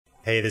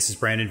Hey, this is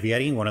Brandon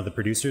Vietti, one of the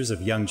producers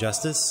of Young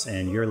Justice,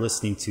 and you're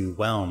listening to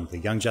Whelmed, the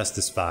Young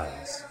Justice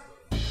Files.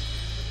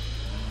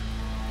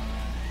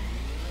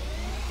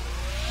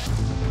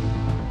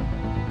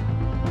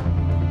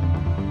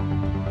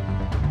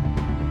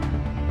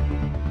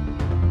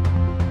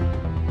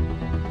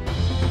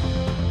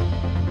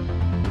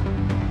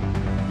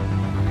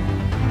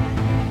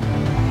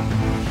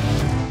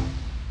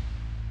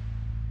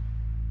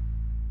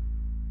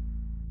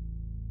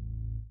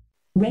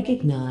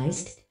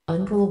 Recognized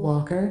Uncle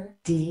Walker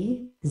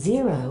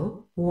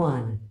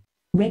D01.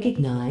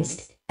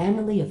 Recognized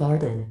Emily of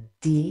Arden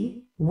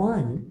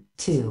D12.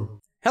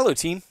 Hello,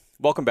 team.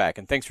 Welcome back,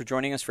 and thanks for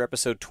joining us for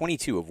episode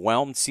 22 of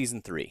Whelmed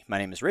Season 3. My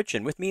name is Rich,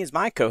 and with me is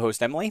my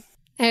co-host, Emily.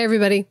 Hey,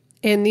 everybody.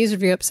 In these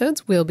review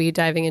episodes, we'll be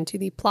diving into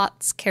the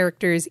plots,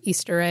 characters,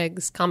 Easter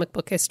eggs, comic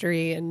book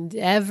history, and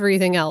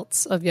everything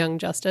else of Young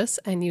Justice,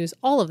 and use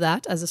all of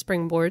that as a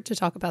springboard to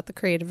talk about the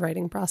creative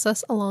writing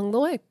process along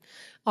the way.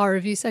 Our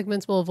review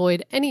segments will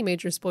avoid any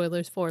major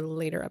spoilers for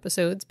later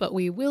episodes, but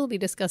we will be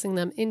discussing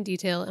them in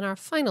detail in our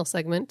final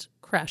segment,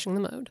 Crashing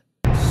the Mode.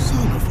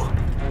 Son of a...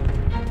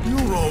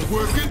 You're all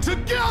working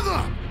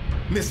together!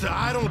 Mr.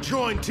 I Don't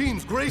Join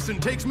Teams Grayson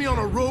takes me on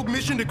a rogue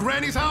mission to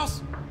Granny's house,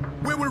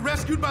 where we're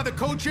rescued by the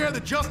co-chair of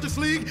the Justice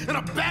League and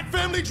a Bat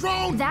Family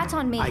drone? That's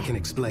on me. I can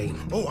explain.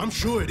 Oh, I'm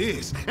sure it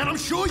is. And I'm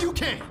sure you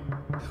can.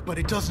 But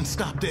it doesn't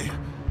stop there.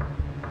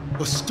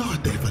 Or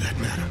start there, for that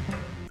matter.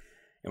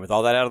 And with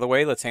all that out of the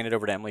way, let's hand it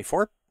over to Emily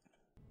for...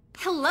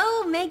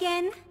 Hello,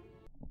 Megan.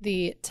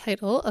 The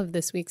title of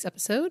this week's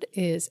episode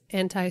is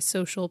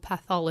Antisocial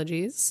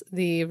Pathologies.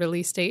 The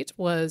release date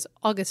was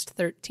August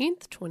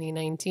 13th,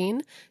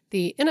 2019.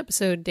 The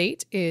in-episode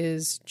date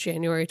is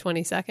January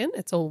 22nd.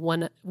 It's a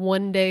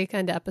one-day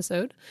kind of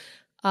episode.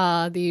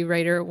 The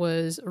writer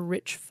was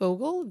Rich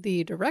Fogel.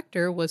 The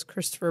director was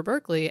Christopher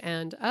Berkeley.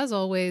 And as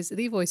always,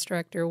 the voice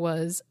director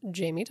was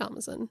Jamie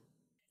Thomason.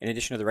 In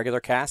addition to the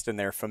regular cast and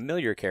their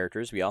familiar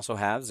characters, we also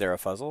have Zara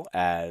Fuzzle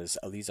as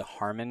Eliza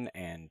Harmon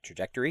and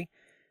Trajectory,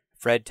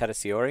 Fred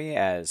Tatasciore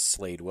as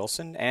Slade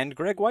Wilson, and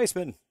Greg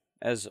Weisman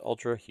as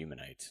Ultra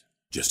Humanite.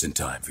 Just in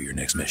time for your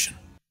next mission.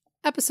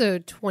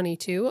 Episode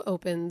 22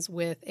 opens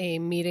with a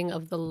meeting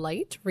of the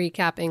Light,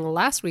 recapping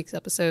last week's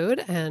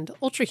episode, and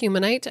Ultra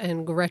Humanite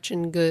and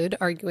Gretchen Good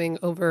arguing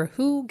over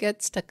who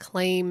gets to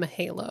claim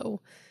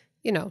Halo.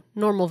 You know,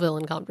 normal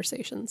villain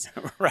conversations.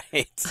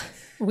 Right.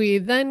 We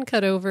then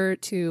cut over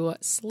to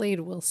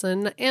Slade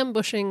Wilson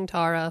ambushing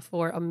Tara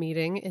for a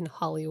meeting in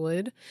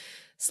Hollywood.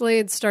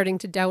 Slade's starting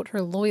to doubt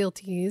her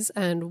loyalties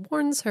and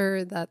warns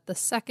her that the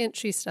second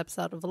she steps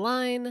out of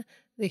line,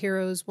 the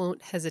heroes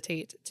won't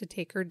hesitate to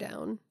take her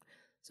down.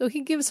 So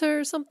he gives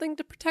her something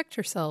to protect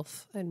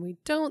herself, and we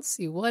don't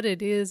see what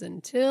it is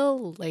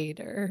until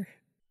later.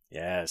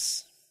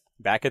 Yes.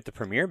 Back at the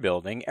premiere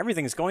building,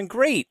 everything's going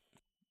great.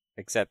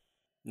 Except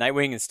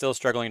Nightwing is still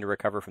struggling to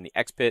recover from the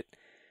X-Pit.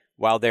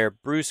 While there,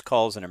 Bruce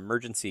calls an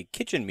emergency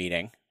kitchen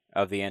meeting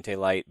of the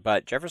Anti-Light,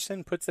 but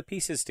Jefferson puts the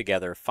pieces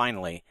together,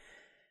 finally,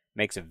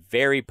 makes a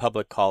very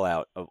public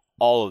call-out of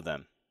all of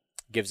them,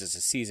 gives us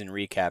a season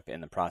recap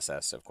in the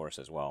process, of course,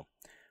 as well.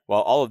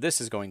 While all of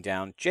this is going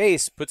down,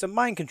 Jace puts a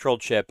mind-control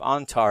chip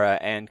on Tara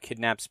and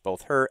kidnaps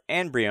both her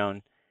and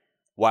Brion,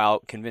 while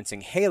convincing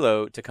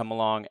Halo to come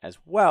along as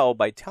well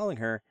by telling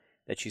her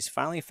that she's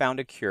finally found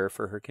a cure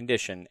for her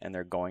condition and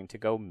they're going to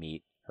go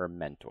meet her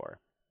mentor.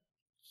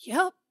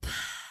 Yep.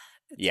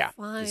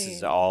 Fine. This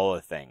is all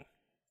a thing,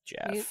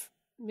 Jeff.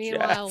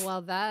 Meanwhile,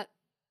 while that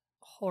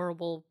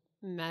horrible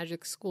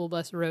magic school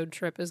bus road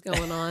trip is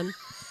going on,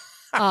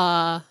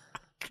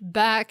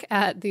 back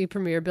at the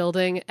premiere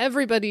building,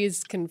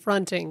 everybody's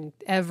confronting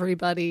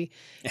everybody.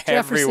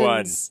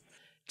 Everyone.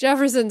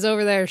 Jefferson's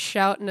over there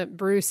shouting at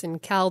Bruce and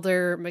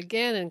Calder.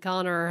 McGann and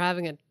Connor are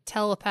having a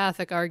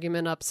telepathic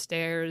argument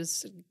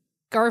upstairs.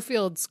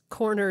 Garfield's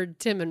cornered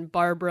Tim and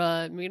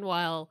Barbara.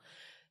 Meanwhile,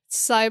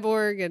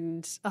 Cyborg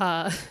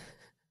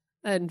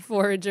and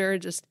Forager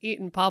just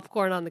eating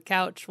popcorn on the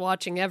couch,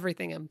 watching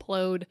everything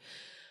implode.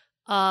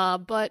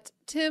 But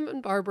Tim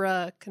and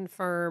Barbara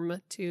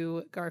confirm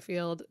to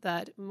Garfield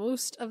that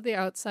most of the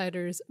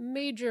Outsiders'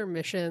 major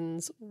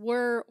missions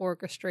were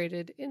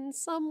orchestrated in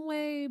some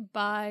way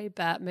by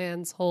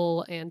Batman's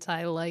whole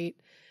anti-light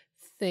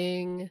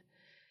thing.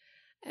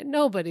 And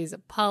nobody's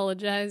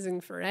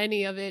apologizing for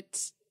any of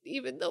it,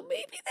 even though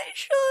maybe they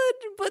should,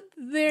 but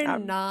they're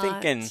not.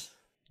 I'm thinking,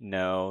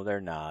 no,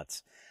 they're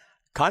not.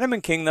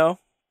 Kahneman King, though.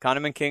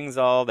 Kahneman King's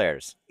all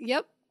theirs.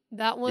 Yep,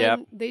 that one, Yep.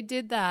 They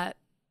did that.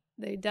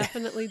 They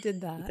definitely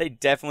did that. They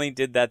definitely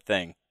did that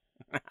thing.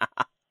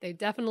 They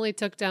definitely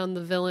took down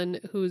the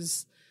villain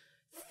whose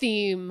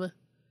theme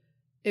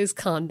is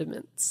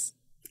condiments.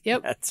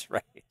 Yep. That's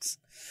right.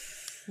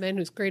 Man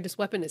whose greatest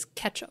weapon is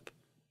ketchup.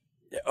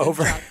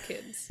 Over, Good job,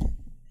 kids.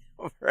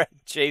 over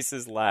at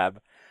Chase's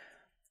lab,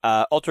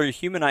 Ultra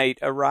Humanite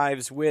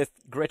arrives with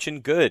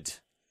Gretchen Good.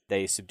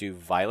 They subdue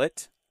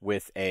Violet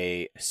with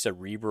a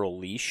cerebral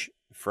leash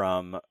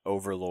from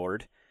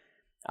Overlord.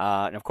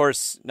 And of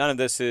course, none of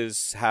this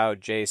is how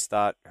Jace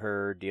thought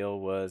her deal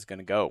was going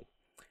to go.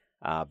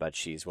 But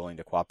she's willing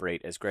to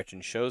cooperate as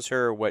Gretchen shows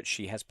her what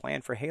she has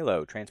planned for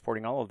Halo,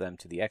 transporting all of them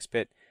to the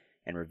X-Pit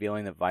and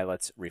revealing that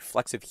Violet's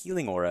reflexive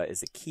healing aura is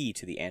the key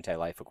to the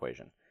anti-life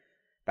equation.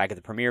 Back at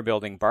the premiere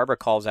building, Barbara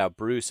calls out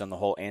Bruce on the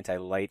whole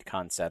anti-light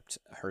concept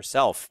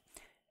herself.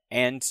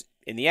 And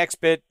in the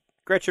X-Pit,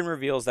 Gretchen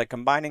reveals that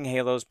combining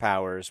Halo's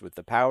powers with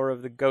the power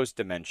of the ghost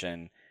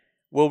dimension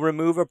will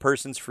remove a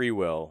person's free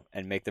will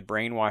and make the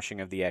brainwashing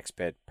of the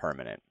X-Pit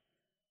permanent.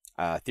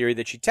 A theory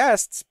that she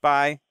tests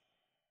by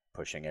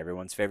pushing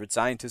everyone's favorite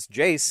scientist,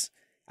 Jace,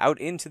 out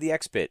into the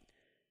X-Pit,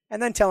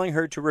 and then telling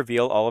her to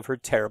reveal all of her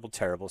terrible,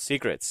 terrible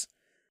secrets.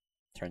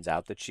 Turns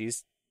out that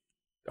she's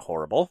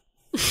horrible.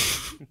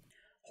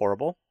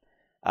 Horrible.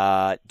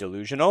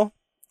 Delusional.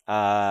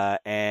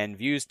 And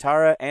views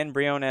Tara and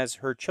Brion as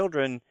her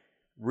children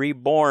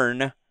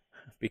reborn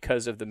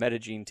because of the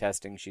metagene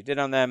testing she did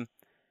on them,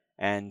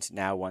 and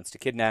now wants to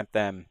kidnap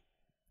them,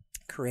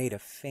 create a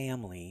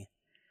family,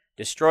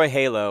 destroy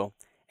Halo,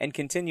 and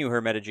continue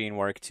her metagene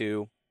work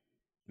to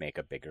make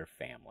a bigger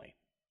family.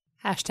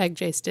 Hashtag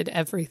Jace did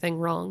everything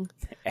wrong.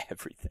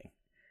 Everything.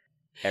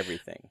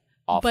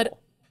 Awful. But,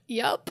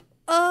 yep.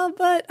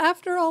 But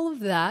after all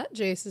of that,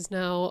 Jace is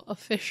now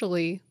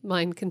officially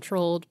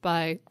mind-controlled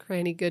by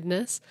Granny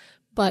Goodness.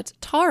 But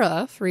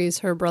Tara frees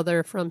her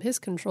brother from his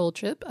control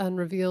chip and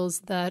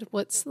reveals that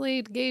what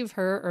Slade gave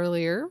her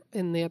earlier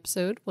in the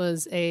episode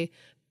was a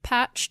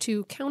patch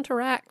to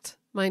counteract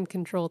mind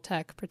control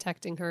tech,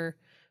 protecting her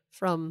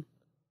from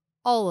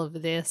all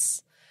of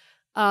this.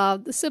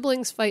 The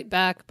siblings fight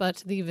back,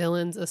 but the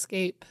villains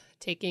escape,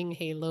 taking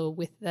Halo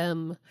with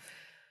them.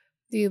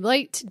 The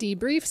light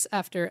debriefs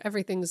after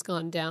everything's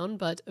gone down,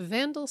 but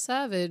Vandal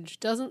Savage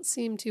doesn't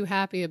seem too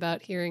happy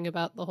about hearing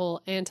about the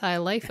whole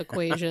anti-life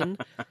equation,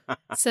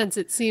 since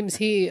it seems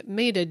he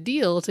made a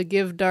deal to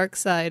give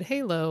Darkseid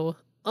Halo,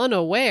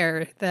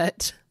 unaware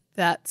that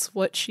that's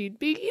what she'd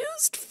be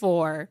used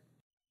for.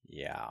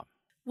 Yeah.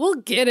 We'll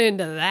get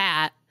into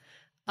that.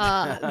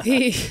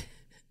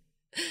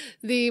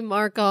 The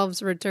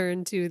Markovs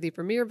return to the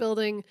premiere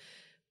building,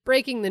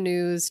 breaking the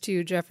news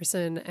to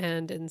Jefferson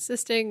and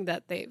insisting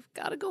that they've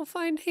got to go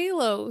find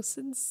Halo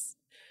since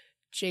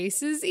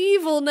Jace is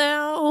evil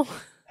now.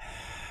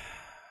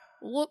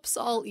 Whoops,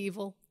 all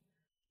evil.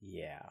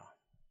 Yeah.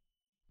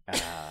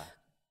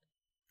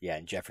 Yeah,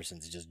 and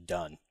Jefferson's just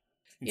done.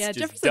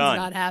 Jefferson's done.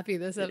 Not happy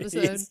this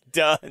episode. He's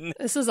done.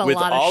 This is a with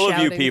lot all of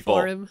shouting of you people.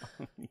 for him.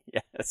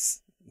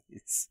 Yes.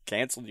 He's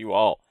canceled you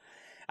all.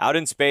 Out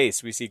in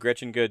space, we see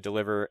Gretchen Good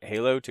deliver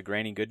Halo to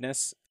Granny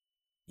Goodness.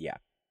 Yeah.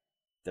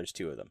 There's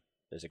two of them.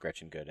 There's a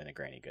Gretchen Good and a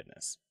Granny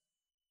Goodness.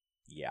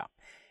 Yeah.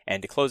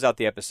 And to close out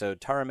the episode,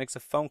 Tara makes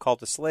a phone call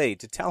to Slade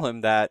to tell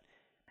him that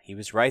he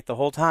was right the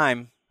whole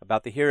time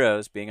about the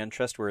heroes being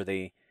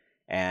untrustworthy,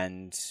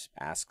 and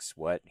asks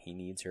what he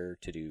needs her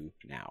to do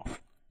now.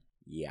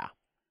 Yeah.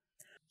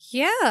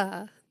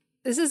 Yeah.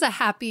 This is a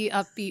happy,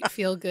 upbeat,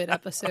 feel-good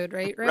episode,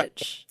 right,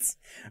 Rich?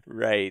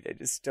 Right. I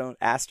just don't...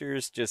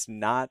 Aster's just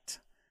not...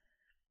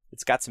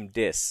 It's got some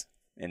diss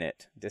in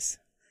it.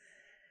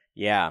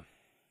 Yeah.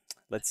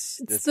 Let's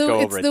go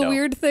over it, It's the though.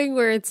 weird thing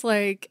where it's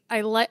like,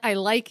 I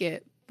like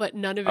it, but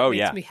none of it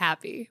makes me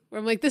happy. Where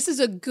I'm like, this is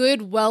a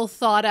good,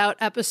 well-thought-out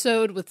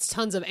episode with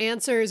tons of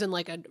answers and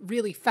like a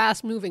really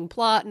fast-moving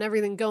plot and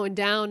everything going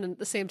down, and at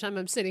the same time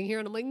I'm sitting here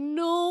and I'm like,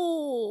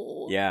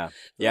 no! Yeah.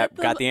 Yeah,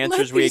 got the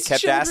answers we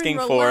kept asking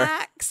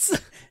relax. for.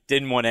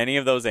 Didn't want any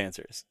of those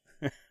answers.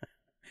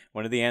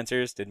 One of the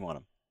answers, didn't want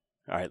them.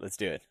 All right, let's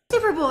do it.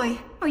 Superboy,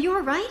 are you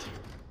alright?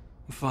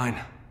 I'm fine.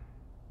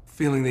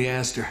 Feeling the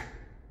Aster.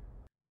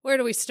 Where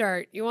do we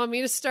start? You want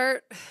me to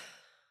start?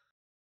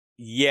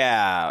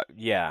 Yeah.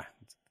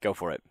 Go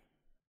for it.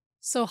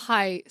 So,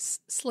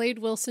 Slade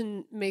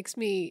Wilson makes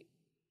me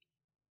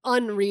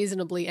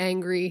unreasonably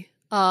angry.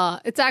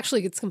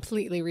 It's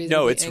completely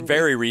reasonable. No, it's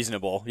very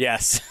reasonable.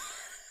 Yes.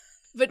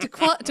 But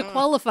to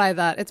qualify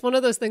that, it's one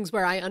of those things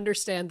where I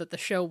understand that the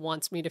show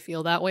wants me to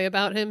feel that way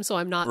about him. So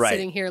I'm not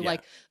sitting here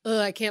like,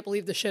 I can't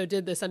believe the show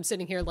did this. I'm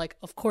sitting here like,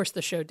 of course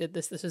the show did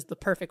this. This is the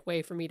perfect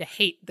way for me to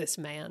hate this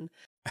man.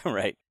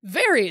 Right.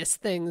 Various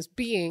things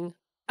being,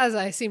 as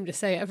I seem to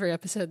say every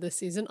episode this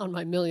season, on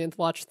my millionth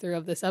watch through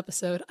of this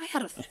episode, I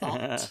had a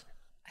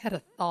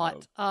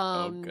thought.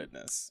 Oh,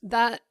 goodness.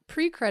 That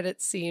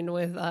pre-credits scene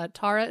with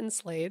Tara and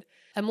Slade,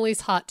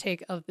 Emily's hot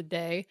take of the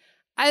day.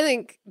 I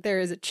think there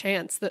is a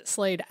chance that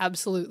Slade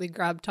absolutely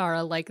grabbed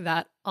Tara like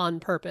that on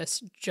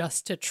purpose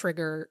just to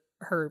trigger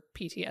her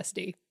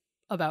PTSD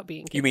about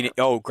being kidnapped.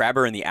 You mean, grab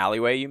her in the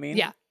alleyway, you mean?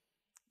 Yeah.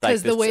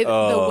 Because the way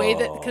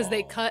that because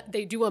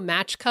they do a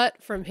match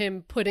cut from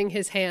him putting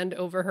his hand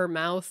over her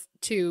mouth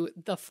to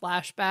the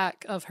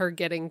flashback of her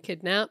getting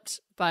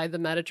kidnapped by the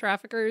meta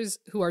traffickers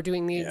who are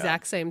doing the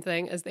exact same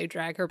thing as they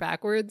drag her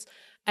backwards.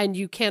 And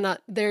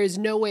there is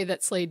no way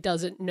that Slade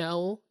doesn't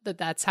know that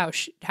that's how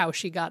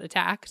she got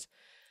attacked.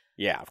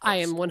 Yeah, of course. I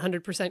am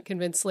 100%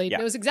 convinced Slade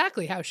knows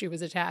exactly how she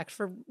was attacked,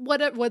 for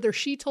whether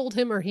she told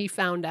him or he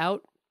found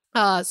out.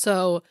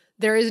 So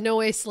there is no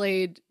way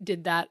Slade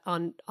did that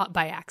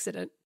by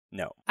accident.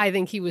 No. I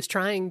think he was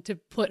trying to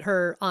put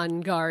her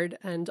on guard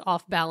and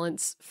off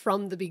balance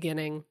from the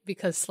beginning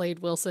because Slade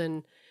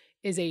Wilson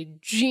is a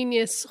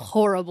genius,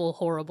 horrible,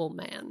 horrible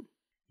man.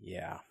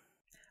 Yeah.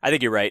 I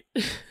think you're right.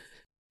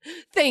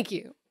 Thank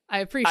you. I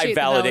appreciate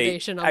the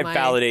validation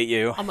validate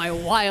you. On my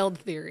wild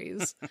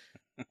theories.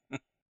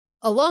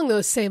 Along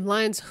those same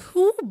lines,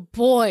 who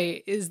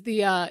boy is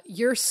the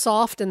you're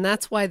soft and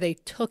that's why they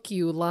took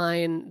you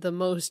line the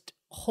most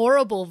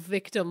horrible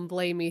victim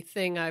blamey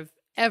thing I've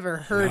ever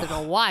heard in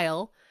a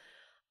while.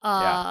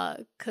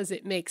 Because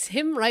it makes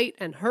him right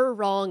and her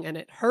wrong, and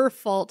it's her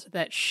fault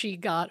that she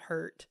got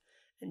hurt.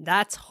 And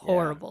that's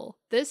horrible.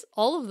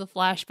 All of the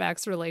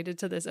flashbacks related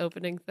to this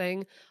opening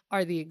thing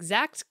are the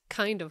exact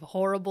kind of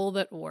horrible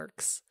that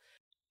works.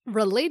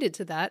 Related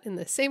to that, in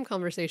the same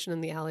conversation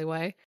in the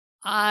alleyway,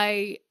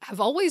 I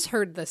have always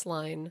heard this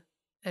line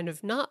and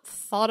have not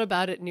thought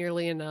about it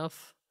nearly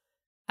enough.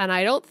 And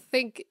I don't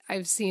think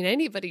I've seen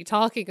anybody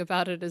talking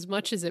about it as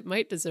much as it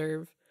might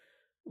deserve.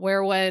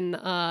 Where when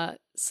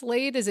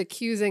Slade is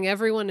accusing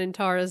everyone in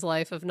Tara's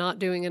life of not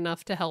doing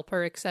enough to help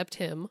her except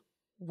him,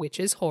 which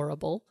is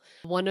horrible,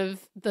 one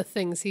of the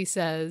things he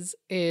says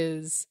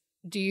is,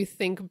 do you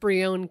think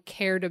Brion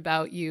cared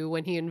about you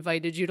when he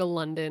invited you to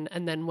London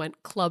and then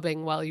went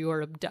clubbing while you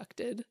were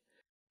abducted?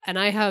 And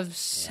I have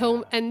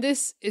and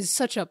this is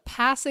such a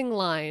passing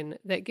line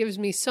that gives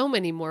me so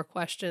many more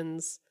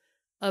questions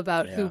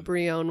about who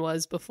Brion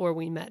was before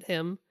we met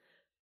him.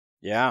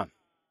 Yeah.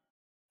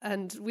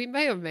 And we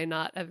may or may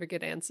not ever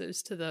get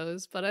answers to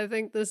those, but I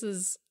think this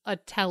is a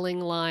telling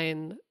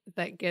line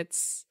that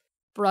gets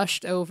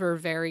brushed over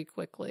very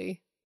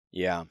quickly.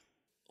 Yeah.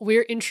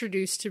 We're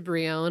introduced to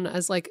Brion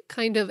as like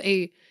kind of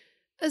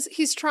as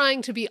he's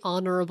trying to be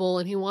honorable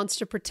and he wants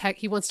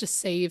to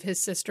save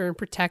his sister and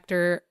protect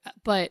her.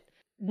 But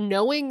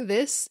knowing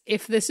this,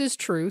 if this is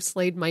true,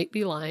 Slade might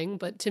be lying,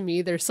 but to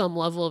me, there's some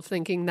level of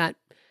thinking that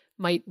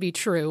might be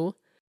true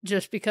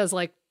just because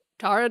like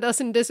Tara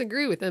doesn't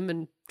disagree with him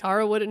and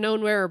Tara would have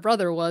known where her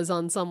brother was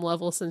on some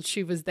level since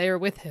she was there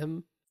with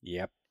him.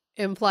 Yep.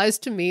 Implies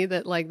to me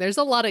that like there's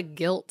a lot of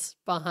guilt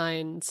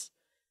behind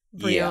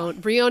Brion. Yeah.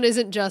 Brion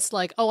isn't just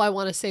like, oh, I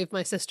want to save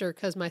my sister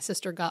because my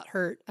sister got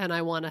hurt and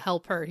I want to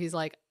help her. He's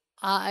like,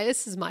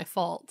 this is my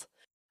fault.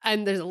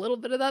 And there's a little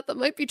bit of that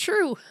might be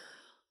true.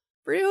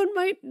 Brion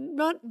might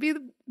not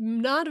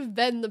have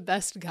been the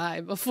best guy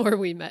before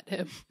we met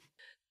him.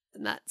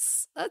 And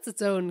that's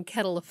its own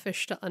kettle of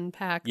fish to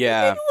unpack.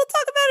 Yeah. Maybe we'll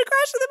talk about it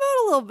crashing the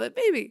boat a little bit.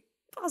 Maybe.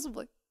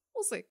 Possibly.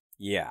 We'll see.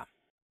 Yeah.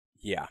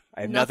 Yeah.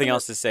 I have nothing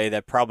else to say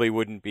that probably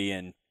wouldn't be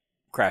in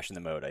Crashing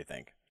the Mode, I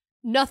think.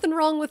 Nothing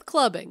wrong with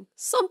clubbing.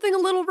 Something a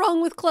little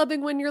wrong with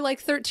clubbing when your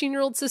like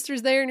 13-year-old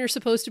sister's there and you're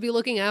supposed to be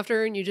looking after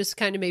her and you just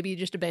kind of maybe you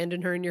just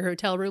abandon her in your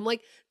hotel room.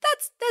 Like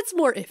that's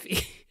more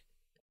iffy.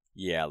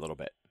 Yeah, a little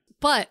bit.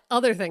 But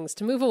other things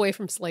to move away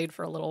from Slade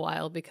for a little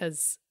while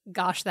because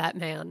gosh, that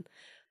man.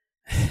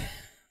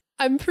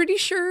 I'm pretty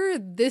sure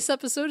this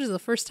episode is the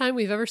first time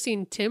we've ever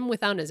seen Tim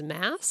without his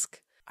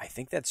mask. I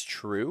think that's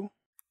true.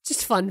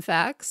 Just fun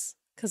facts,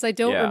 because I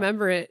don't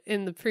remember it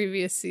in the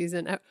previous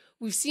season.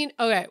 We've seen,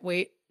 okay,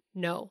 wait,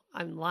 no,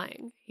 I'm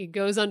lying. He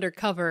goes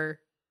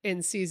undercover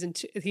in season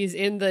 2. He's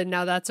in the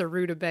Now That's a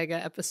Rutabaga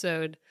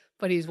episode,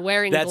 but he's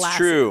wearing glasses. That's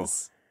true.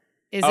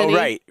 Isn't he?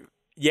 Right.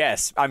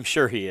 Yes, I'm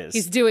sure he is.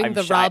 He's doing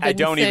the Robin I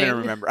don't thing. even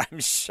remember. I'm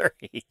sure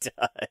he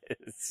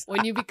does.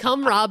 When you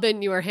become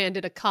Robin, you are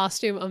handed a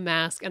costume, a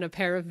mask, and a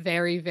pair of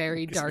very,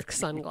 very dark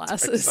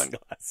sunglasses.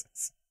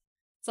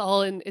 It's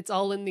all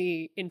in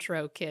the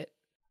intro kit.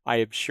 I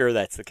am sure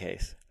that's the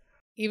case.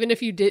 Even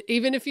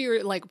if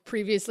you're like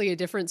previously a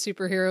different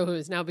superhero who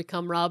has now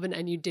become Robin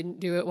and you didn't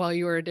do it while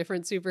you were a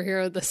different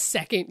superhero, the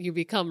second you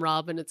become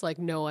Robin, it's like,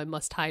 no, I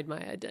must hide my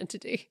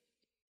identity.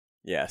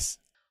 Yes.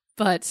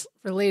 But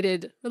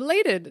related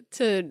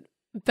to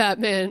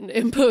Batman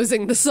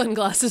imposing the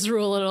sunglasses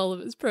rule on all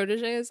of his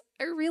proteges,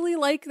 I really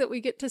like that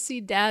we get to see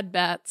dad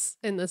bats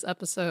in this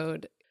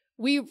episode.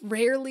 We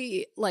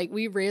rarely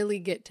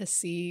get to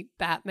see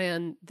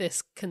Batman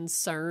this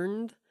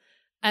concerned,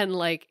 and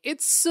like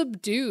it's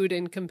subdued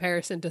in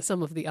comparison to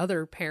some of the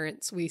other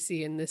parents we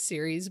see in this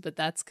series, but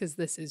that's because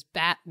this is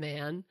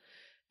Batman.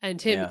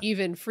 And him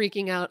even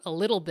freaking out a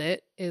little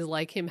bit is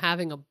like him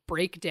having a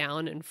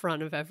breakdown in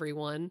front of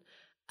everyone.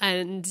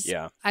 And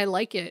I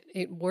like it.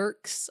 It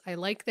works. I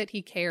like that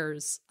he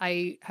cares.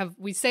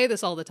 We say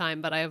this all the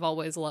time, but I have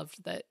always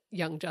loved that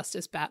Young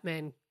Justice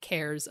Batman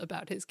cares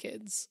about his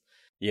kids.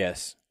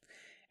 Yes.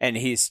 And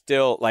he's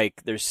still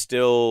like, there's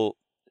still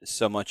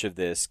so much of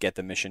this get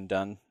the mission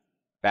done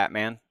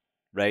Batman,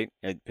 right?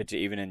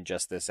 Even in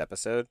just this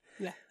episode.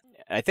 Yeah.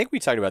 I think we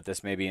talked about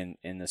this maybe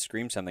in the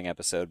Scream Something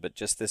episode, but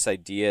just this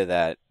idea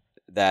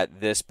that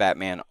this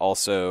Batman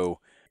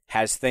also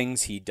has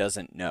things he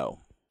doesn't know,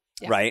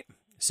 right?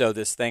 So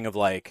this thing of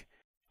like,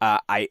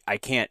 I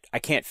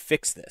can't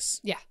fix this.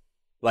 Yeah.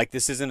 Like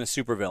this isn't a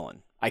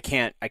supervillain. I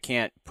can't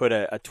put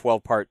a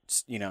 12-part,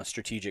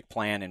 strategic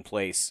plan in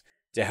place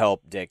to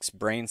help Dick's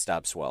brain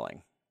stop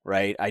swelling,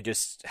 right? I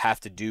just have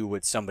to do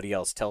what somebody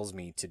else tells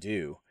me to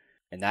do.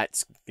 And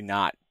that's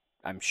not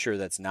I'm sure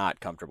that's not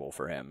comfortable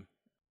for him.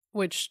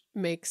 Which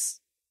makes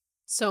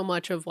so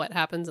much of what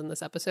happens in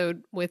this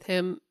episode with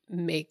him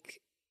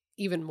make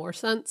even more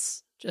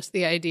sense. Just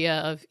the idea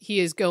of he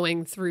is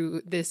going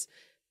through this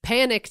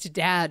panicked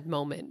dad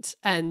moment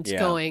and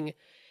going,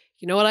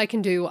 you know what I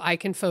can do? I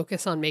can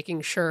focus on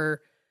making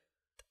sure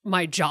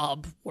my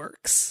job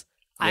works.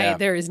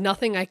 There is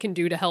nothing I can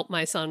do to help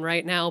my son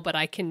right now, but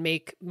I can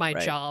make my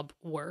job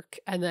work.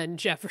 And then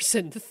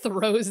Jefferson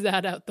throws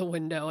that out the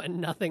window and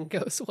nothing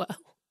goes well.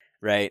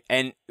 Right.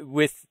 And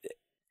with, I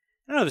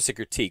don't know if it's a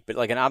critique, but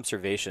like an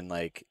observation,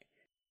 like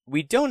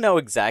we don't know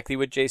exactly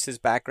what Jace's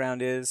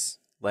background is.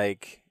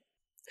 Like,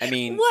 I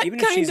mean, what even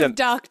kind if she's of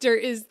doctor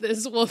is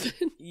this woman?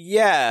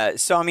 Yeah.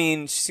 So, I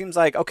mean, she seems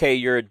like, okay,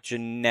 you're a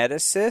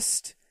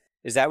geneticist.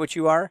 Is that what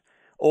you are?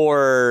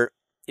 Or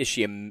is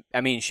she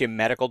is she a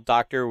medical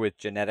doctor with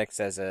genetics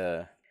as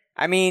a...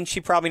 I mean, she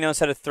probably knows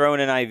how to throw in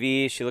an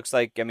IV. She looks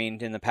like, I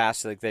mean, in the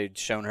past, like they'd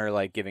shown her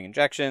like giving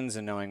injections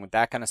and knowing with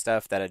that kind of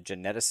stuff that a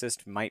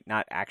geneticist might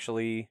not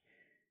actually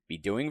be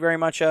doing very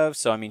much of.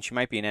 So, I mean, she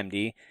might be an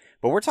MD,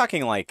 but we're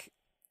talking like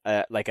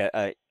a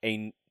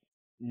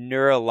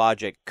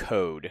neurologic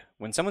code.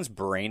 When someone's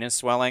brain is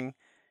swelling,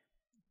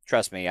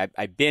 trust me,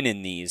 I've been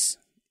in these.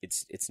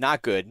 It's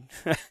not good,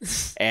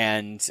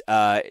 and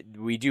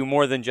we do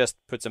more than just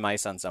put some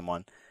ice on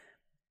someone.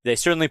 They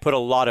certainly put a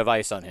lot of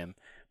ice on him,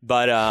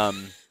 but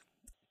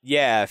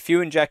a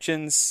few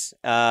injections,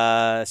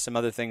 some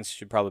other things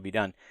should probably be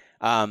done.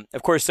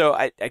 Of course, so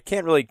I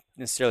can't really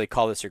necessarily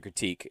call this a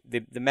critique.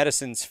 The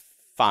medicine's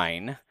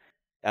fine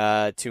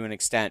to an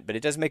extent, but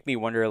it does make me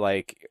wonder,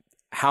 like,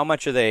 how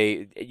much are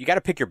they? You got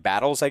to pick your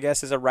battles, I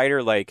guess, as a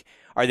writer. Like,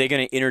 are they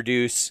going to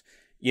introduce,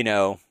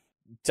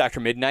 Dr.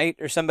 Midnight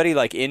or somebody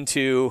like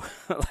into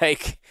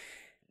like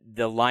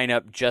the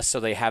lineup just so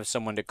they have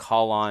someone to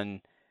call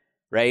on,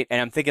 right? And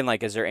I'm thinking,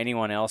 like, is there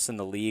anyone else in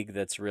the league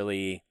that's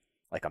really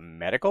like a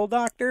medical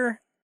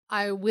doctor?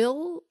 I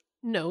will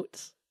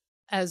note,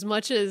 as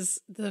much as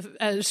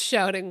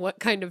shouting what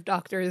kind of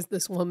doctor is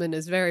this woman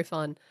is very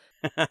fun.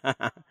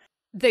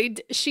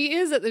 She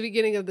is at the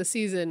beginning of the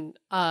season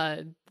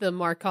the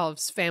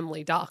Markov's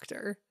family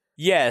doctor.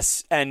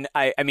 Yes, and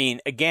I mean,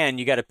 again,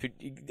 you got to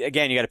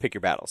pick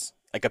your battles.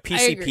 Like a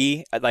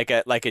PCP,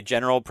 like a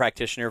general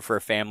practitioner for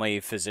a family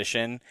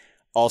physician,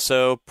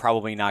 also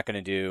probably not going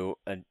to do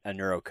a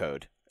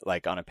neurocode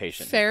like on a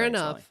patient. Fair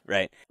enough,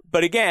 right?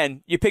 But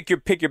again, you pick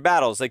your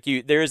battles. Like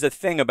there is a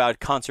thing about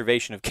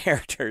conservation of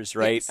characters,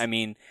 right? Yes. I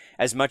mean,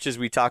 as much as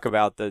we talk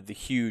about the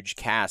huge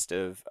cast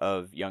of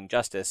Young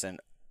Justice and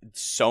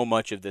so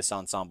much of this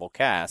ensemble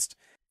cast,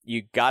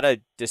 you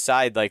gotta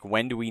decide, like,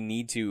 when do we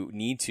need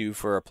to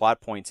for a plot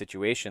point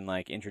situation,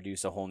 like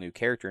introduce a whole new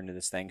character into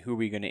this thing. Who are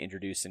we going to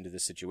introduce into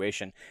this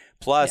situation?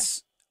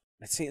 Plus,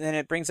 let's see, then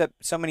it brings up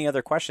so many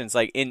other questions.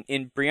 Like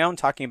in Brion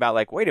talking about,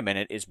 like, wait a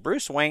minute, is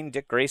Bruce Wayne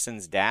Dick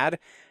Grayson's dad?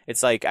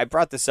 It's like, I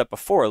brought this up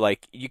before.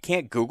 Like, you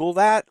can't Google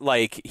that.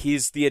 Like,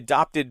 he's the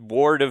adopted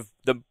ward of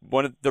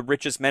one of the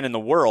richest men in the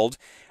world.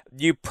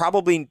 You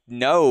probably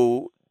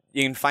know,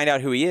 you can find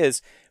out who he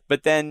is,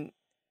 but then,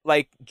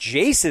 like,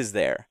 Jace is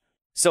there.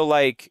 So,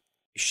 like,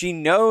 she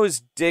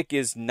knows Dick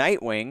is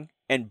Nightwing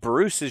and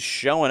Bruce is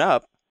showing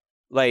up.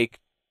 Like,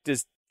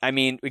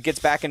 it gets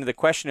back into the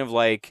question of,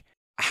 like,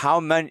 how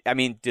many,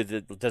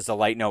 does the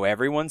Light know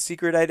everyone's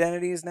secret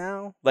identities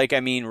now? Like,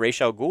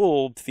 Ra's al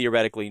Ghul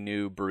theoretically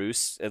knew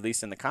Bruce, at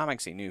least in the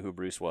comics, he knew who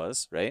Bruce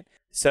was, right?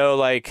 So,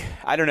 like,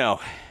 I don't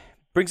know.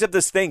 Brings up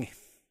this thing.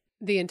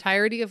 The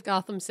entirety of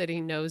Gotham City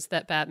knows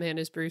that Batman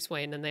is Bruce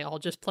Wayne, and they all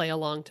just play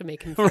along to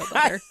make him feel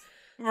better.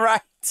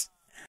 Right.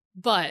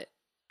 But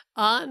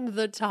on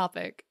the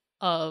topic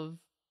of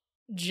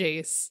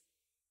Jace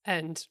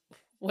and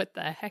what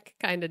the heck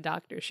kind of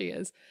doctor she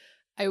is,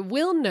 I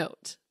will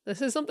note,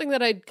 this is something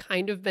that I'd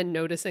kind of been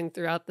noticing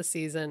throughout the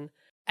season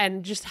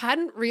and just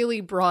hadn't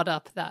really brought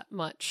up that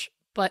much,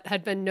 but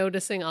had been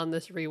noticing on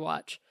this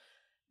rewatch.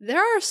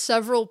 There are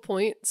several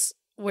points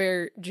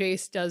where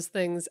Jace does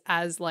things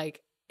as,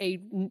 like, a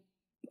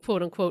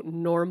quote unquote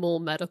normal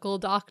medical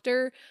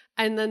doctor,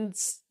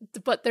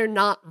 but they're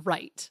not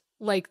right.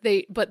 Like,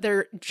 but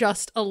they're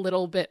just a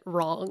little bit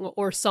wrong,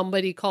 or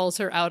somebody calls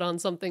her out on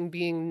something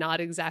being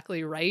not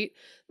exactly right.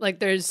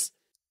 Like, it's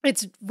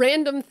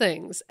random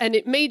things, and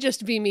it may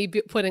just be me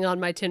putting on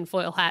my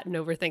tinfoil hat and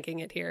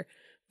overthinking it here,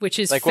 which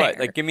is like fair. What?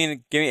 Like, give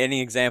me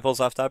any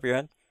examples off the top of your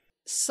head.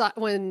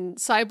 When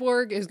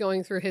Cyborg is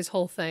going through his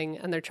whole thing,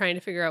 and they're trying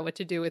to figure out what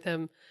to do with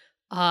him,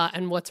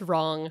 and what's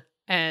wrong.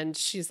 And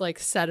she's like,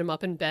 set him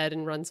up in bed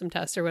and run some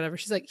tests or whatever.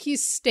 She's like,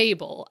 he's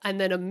stable.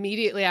 And then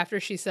immediately after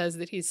she says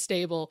that he's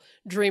stable,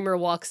 Dreamer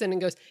walks in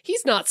and goes,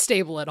 he's not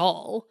stable at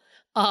all.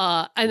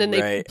 And then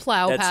they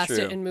plow past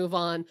it and move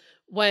on.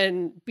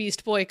 When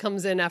Beast Boy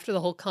comes in after the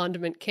whole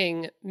Condiment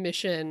King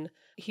mission,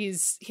 he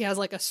has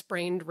like a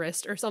sprained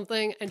wrist or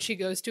something, and she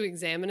goes to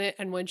examine it.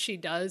 And when she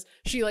does,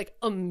 she like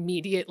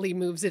immediately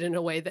moves it in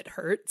a way that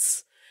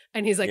hurts.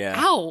 And he's like,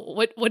 ow,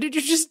 what did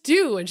you just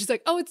do? And she's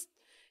like, oh,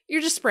 you're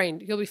just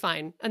sprained. You'll be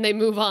fine. And they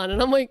move on.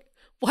 And I'm like,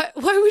 Why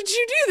would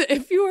you do that?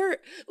 If you were,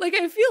 like,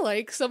 I feel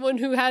like someone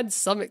who had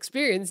some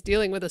experience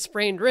dealing with a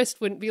sprained wrist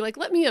wouldn't be like,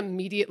 let me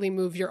immediately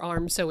move your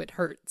arm so it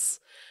hurts.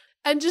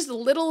 And just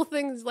little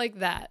things like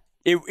that.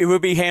 It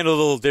would be handled a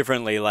little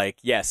differently, like,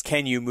 yes,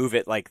 can you move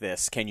it like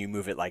this? Can you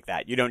move it like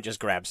that? You don't just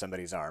grab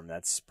somebody's arm.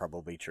 That's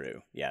probably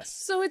true, yes.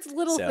 So it's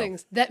little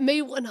things that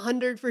may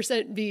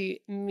 100% be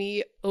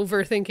me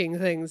overthinking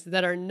things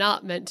that are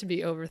not meant to be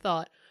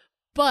overthought.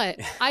 But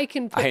I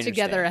can put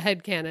together a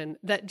headcanon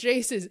that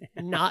Jace is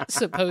not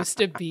supposed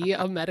to be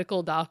a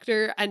medical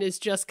doctor and is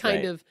just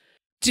kind of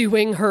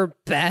doing her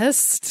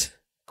best,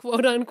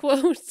 quote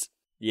unquote.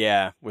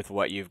 Yeah, with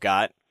what you've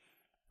got.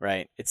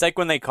 Right. It's like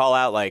when they call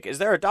out, like, is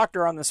there a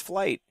doctor on this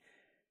flight?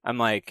 I'm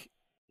like,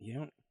 you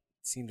don't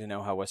seem to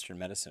know how Western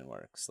medicine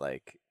works.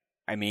 Like,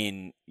 I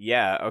mean,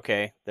 yeah,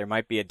 okay, there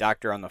might be a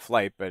doctor on the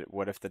flight, but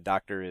what if the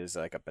doctor is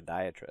like a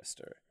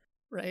podiatrist or...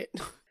 Right.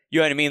 You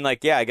know what I mean?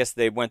 Like, yeah, I guess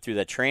they went through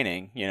the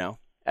training, you know,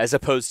 as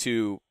opposed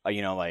to,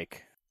 you know,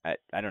 like,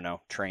 I don't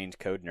know, trained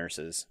code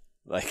nurses,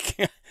 like,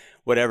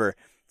 whatever.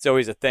 It's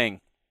always a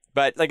thing.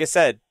 But like I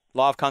said,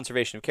 law of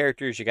conservation of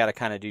characters, you got to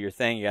kind of do your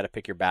thing. You got to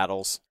pick your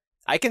battles.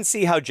 I can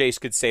see how Jace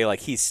could say,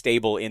 like, he's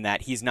stable in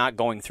that he's not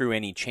going through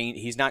any change.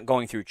 He's not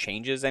going through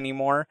changes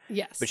anymore.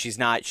 Yes. But she's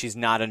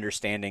not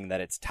understanding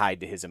that it's tied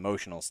to his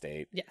emotional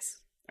state.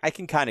 Yes. I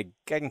can kind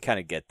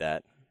of get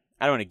that.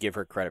 I don't want to give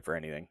her credit for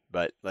anything,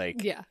 but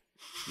like,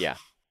 yeah,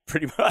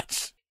 pretty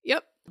much.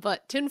 Yep.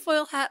 But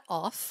tinfoil hat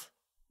off.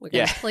 We're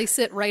going to place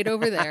it right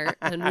over there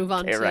and move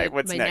on to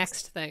my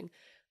next thing.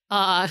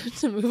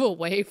 To move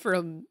away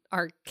from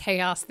our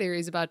chaos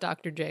theories about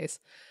Dr. Jace.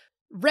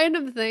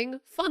 Random thing,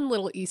 fun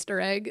little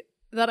Easter egg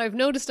that I've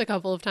noticed a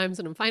couple of times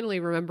and I'm finally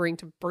remembering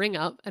to bring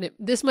up. And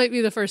this might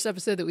be the first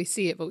episode that we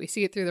see it, but we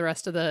see it through the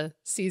rest of the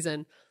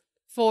season.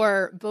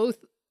 For both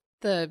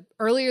the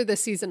earlier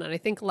this season and I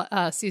think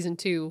season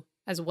 2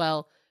 as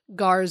well,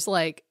 Gar's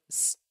like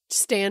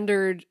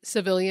standard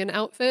civilian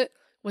outfit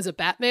was a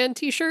Batman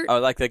t-shirt. Oh,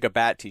 like a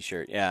bat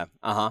t-shirt. Yeah.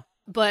 Uh-huh.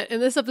 But in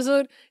this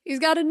episode, he's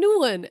got a new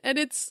one. And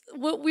it's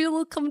what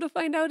we'll come to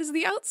find out is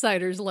the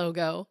Outsiders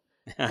logo.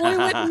 Boy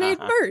went and made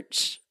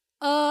merch.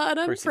 And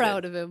I'm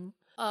proud of him.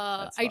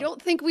 I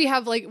don't think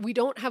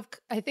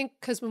I think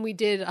because when we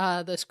did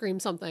the Scream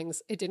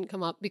Somethings, it didn't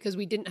come up because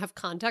we didn't have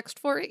context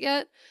for it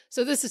yet.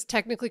 So this is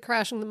technically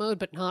crashing the mode,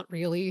 but not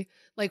really.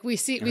 Like we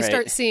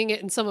start seeing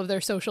it in some of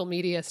their social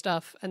media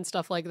stuff and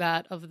stuff like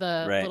that of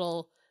the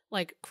little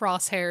like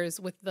crosshairs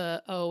with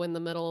the O in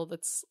the middle.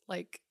 That's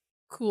like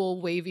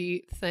cool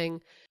wavy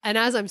thing. And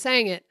as I'm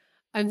saying it,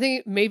 I'm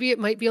thinking maybe it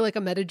might be like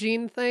a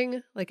metagene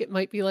thing. Like it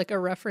might be like a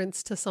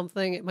reference to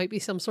something. It might be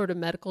some sort of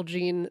medical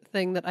gene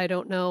thing that I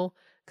don't know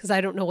because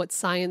I don't know what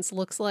science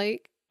looks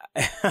like.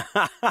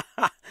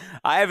 I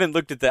haven't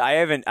looked at I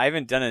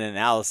haven't done an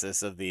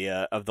analysis of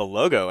the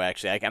logo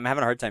actually. I'm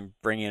having a hard time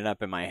bringing it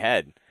up in my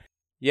head.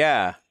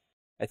 Yeah,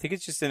 I think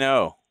it's just an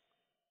O.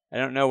 I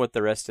don't know what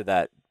the rest of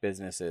that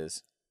business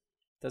is.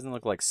 It doesn't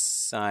look like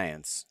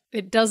science.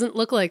 It doesn't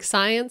look like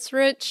science,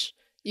 Rich.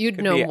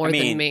 You'd know more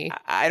than me.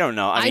 I don't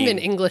know. I'm an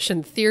English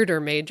and theater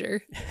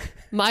major.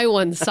 My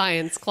one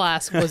science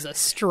class was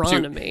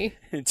astronomy.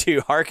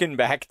 To harken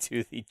back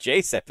to the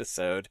Jace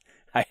episode,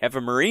 I have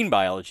a marine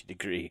biology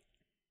degree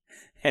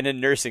and a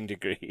nursing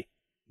degree,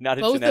 not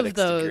a genetics degree. Both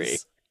of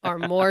those are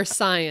more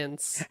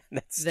science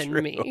than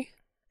me.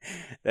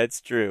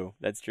 That's true.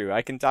 That's true.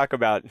 I can talk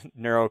about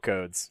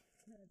neurocodes.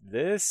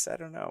 I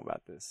don't know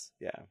about this.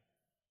 Yeah.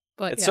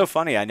 But it's so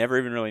funny. I never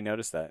even really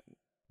noticed that.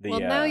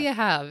 Now you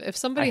have. If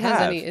somebody has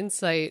any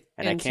insight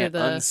and I can't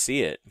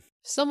unsee it. If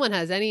someone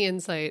has any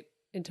insight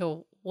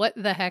into what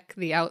the heck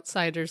the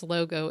Outsiders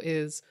logo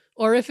is,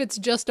 or if it's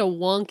just a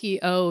wonky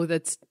O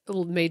that's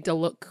made to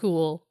look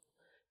cool,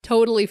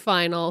 totally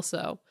fine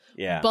also.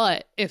 Yeah.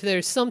 But if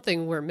there's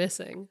something we're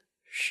missing,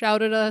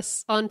 shout at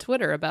us on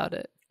Twitter about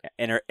it.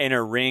 And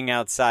a ring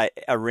outside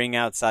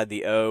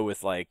the O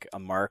with like a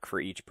mark for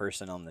each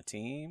person on the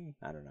team.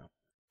 I don't know.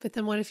 But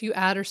then what if you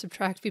add or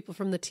subtract people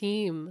from the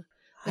team?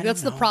 Like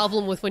that's the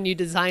problem with when you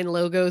design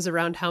logos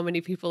around how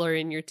many people are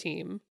in your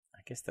team. I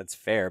guess that's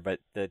fair, but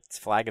the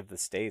flag of the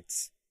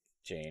states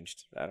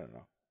changed. I don't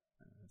know.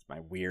 That's my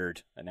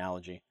weird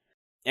analogy.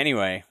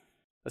 Anyway,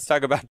 let's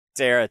talk about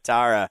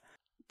Tara.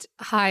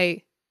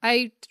 Hi.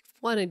 I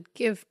want to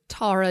give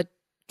Tara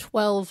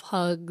 12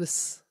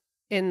 hugs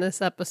in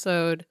this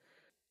episode.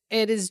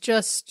 It is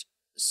just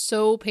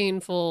so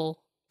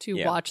painful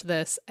to watch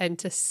this and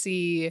to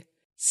see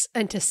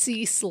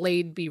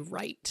Slade be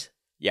right.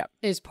 Yeah,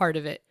 is part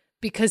of it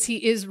because he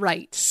is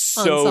right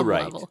on some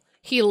level.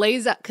 He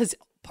lays out because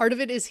part of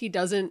it is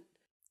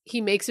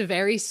he makes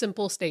very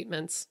simple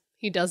statements.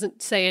 He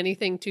doesn't say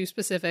anything too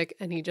specific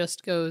and he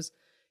just goes,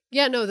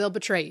 yeah, no, they'll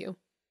betray you.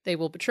 They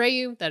will betray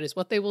you. That is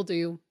what they will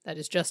do. That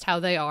is just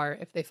how they are.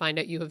 If they find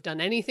out you have done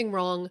anything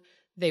wrong,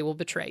 they will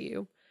betray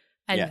you.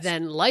 And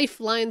then life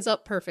lines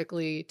up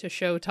perfectly to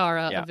show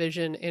Tara a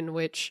vision in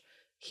which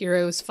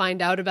heroes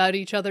find out about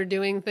each other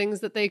doing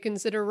things that they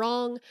consider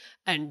wrong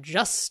and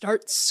just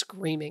start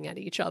screaming at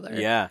each other.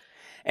 Yeah.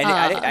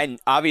 And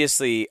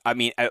obviously, I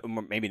mean,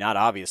 maybe not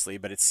obviously,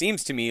 but it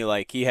seems to me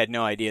like he had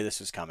no idea this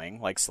was coming,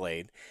 like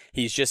Slade.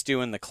 He's just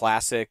doing the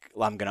classic,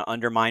 I'm going to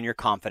undermine your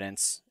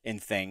confidence in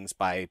things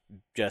by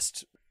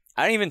just,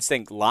 I don't even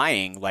think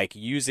lying, like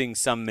using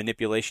some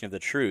manipulation of the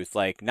truth.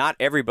 Like, not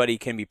everybody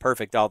can be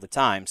perfect all the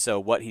time. So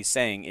what he's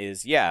saying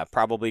is, yeah,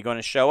 probably going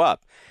to show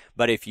up.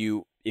 But if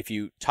you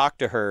talk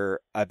to her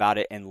about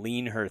it and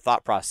lean her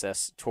thought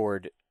process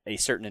toward a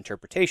certain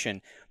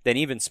interpretation, then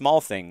even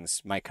small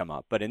things might come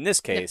up. But in this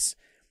case,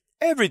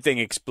 everything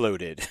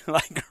exploded,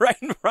 like right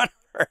in front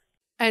of her.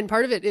 And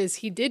part of it is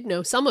he did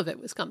know some of it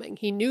was coming.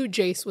 He knew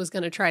Jace was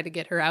going to try to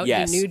get her out.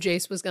 Yes. He knew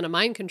Jace was going to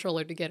mind control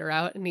her to get her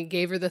out. And he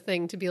gave her the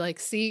thing to be like,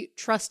 see,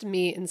 trust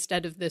me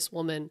instead of this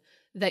woman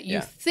that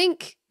you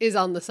think is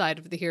on the side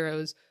of the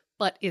heroes,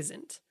 but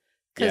isn't.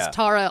 Because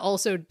Tara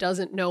also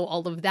doesn't know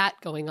all of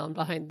that going on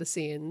behind the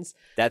scenes.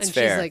 That's and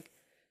fair. She's like,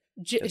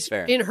 That's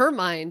fair. In her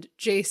mind,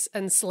 Jace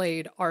and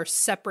Slade are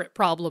separate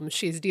problems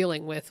she's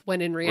dealing with,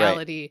 when in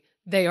reality,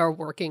 they are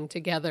working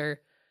together,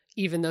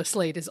 even though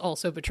Slade is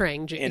also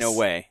betraying Jace. In a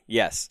way.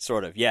 Yes,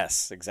 sort of.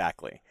 Yes,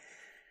 exactly.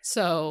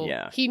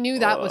 So he knew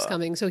that was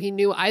coming. So he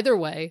knew either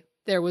way,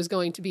 there was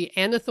going to be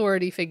an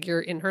authority figure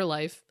in her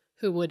life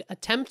who would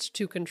attempt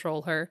to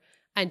control her.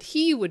 And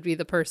he would be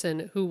the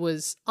person who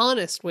was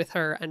honest with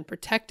her and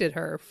protected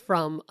her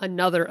from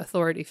another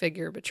authority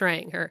figure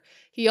betraying her.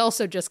 He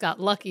also just got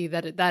lucky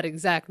that at that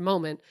exact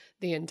moment,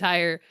 the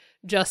entire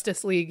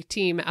Justice League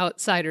Team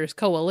Outsiders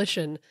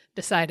coalition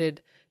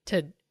decided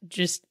to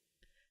just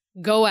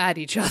go at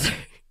each other.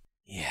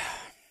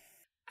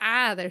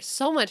 Yeah. There's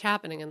so much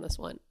happening in this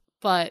one.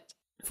 But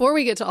before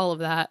we get to all of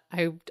that,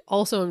 I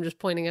also am just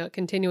pointing out,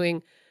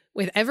 continuing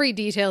with every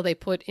detail they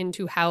put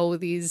into how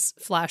these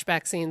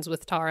flashback scenes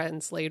with Tara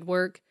and Slade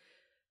work,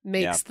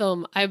 makes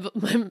them,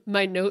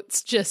 my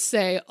notes just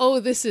say, oh,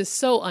 this is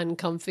so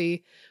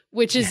uncomfy,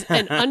 which is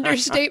an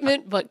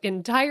understatement, but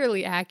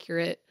entirely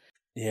accurate.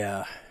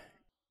 Yeah.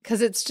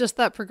 Because it's just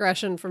that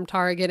progression from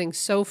Tara getting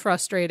so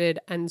frustrated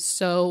and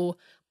so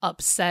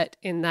upset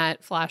in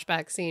that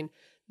flashback scene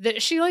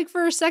that she, like,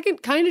 for a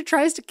second kind of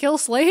tries to kill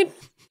Slade.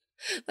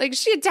 Like,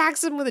 she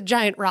attacks him with a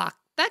giant rock.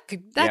 That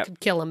could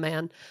kill a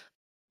man.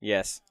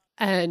 Yes.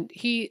 And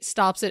he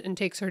stops it and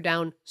takes her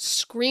down,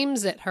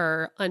 screams at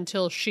her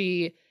until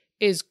she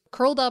is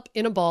curled up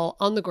in a ball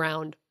on the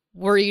ground,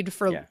 worried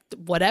for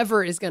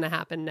whatever is going to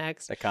happen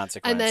next. The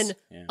consequence. And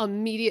then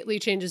immediately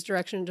changes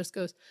direction and just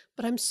goes,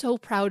 but I'm so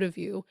proud of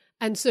you.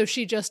 And so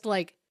she just,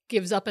 like,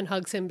 gives up and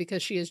hugs him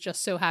because she is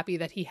just so happy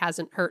that he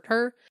hasn't hurt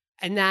her.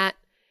 And that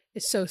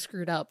is so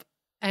screwed up.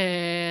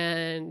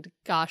 And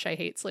gosh, I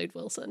hate Slade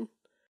Wilson.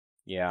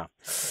 Yeah.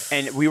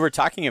 And we were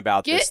talking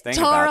about this thing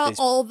Tara about these...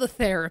 all the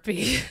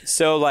therapy.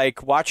 So,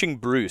 like, watching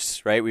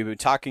Bruce, right? We've been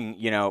talking,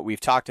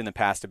 we've talked in the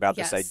past about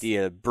this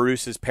idea.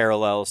 Bruce's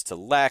parallels to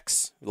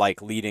Lex,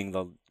 like leading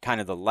the kind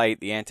of the light,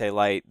 the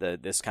anti-light,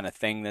 this kind of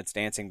thing that's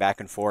dancing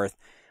back and forth.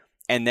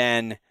 And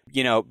then,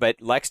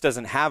 but Lex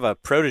doesn't have a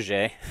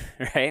protege,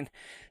 right?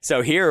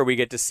 So here we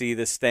get to see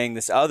this thing,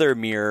 this other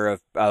mirror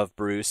of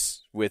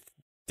Bruce with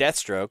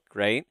Deathstroke,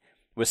 right?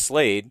 With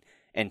Slade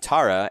and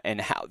Tara and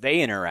how they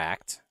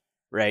interact.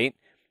 Right.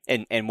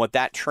 And what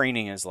that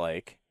training is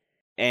like.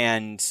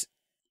 And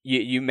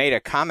you made a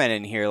comment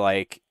in here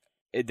like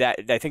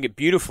that. I think it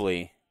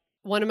beautifully.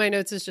 One of my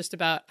notes is just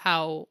about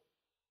how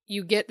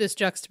you get this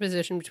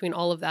juxtaposition between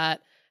all of that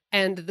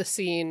and the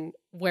scene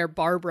where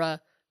Barbara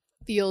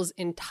feels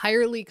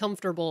entirely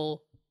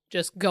comfortable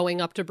just going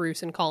up to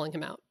Bruce and calling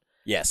him out.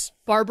 Yes.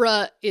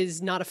 Barbara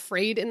is not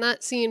afraid in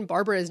that scene.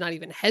 Barbara is not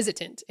even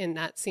hesitant in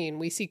that scene.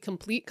 We see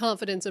complete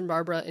confidence in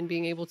Barbara in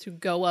being able to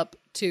go up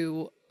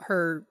to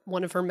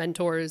one of her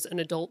mentors, an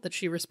adult that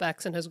she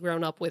respects and has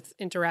grown up with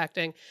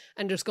interacting,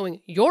 and just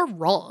going, you're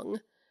wrong.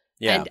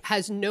 Yeah. And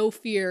has no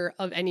fear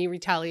of any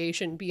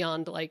retaliation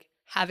beyond, like,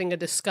 having a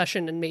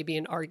discussion and maybe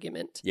an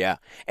argument. Yeah.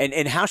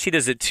 And how she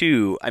does it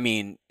too. I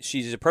mean,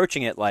 she's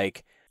approaching it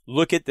like,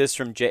 look at this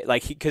from Jay,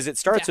 like, because it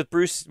starts with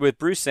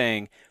Bruce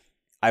saying,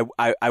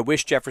 I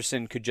wish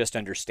Jefferson could just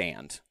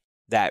understand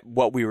that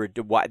we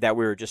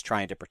were just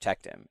trying to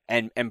protect him.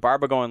 And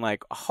Barbara going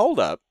like, hold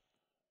up.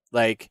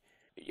 Like,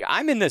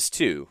 I'm in this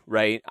too,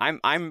 right?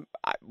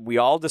 We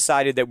all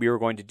decided that we were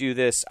going to do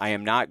this. I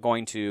am not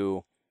going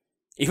to,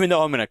 even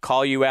though I'm going to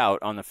call you out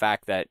on the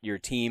fact that your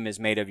team is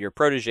made of your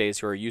proteges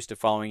who are used to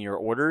following your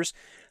orders,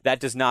 that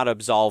does not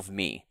absolve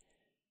me,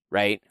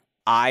 right?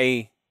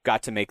 I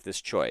got to make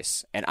this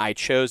choice and I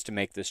chose to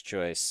make this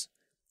choice.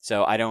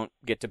 So I don't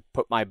get to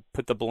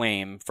put the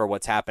blame for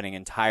what's happening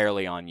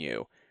entirely on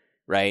you,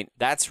 right?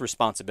 That's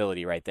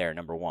responsibility right there,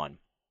 number one.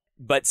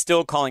 But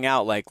still calling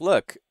out like,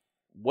 look,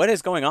 what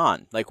is going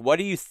on? Like, what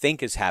do you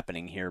think is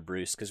happening here,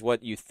 Bruce? Because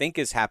what you think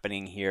is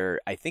happening here,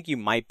 I think you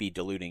might be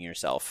deluding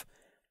yourself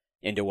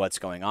into what's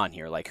going on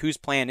here. Like, whose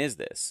plan is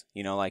this?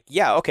 Like,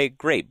 yeah, okay,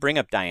 great, bring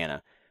up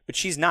Diana. But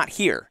she's not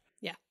here.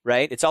 Yeah.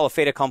 Right? It's all a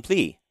fait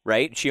accompli,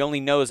 right? She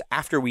only knows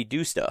after we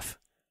do stuff,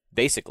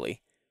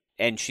 basically.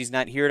 And she's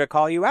not here to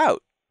call you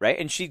out, right?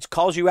 And she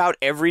calls you out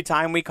every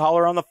time we call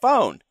her on the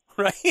phone,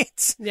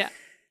 right? Yeah.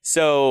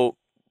 So,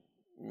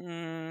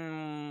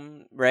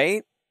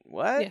 right?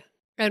 What? Yeah.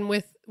 And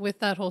with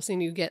that whole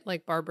scene, you get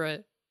like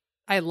Barbara.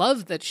 I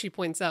love that she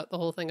points out the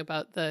whole thing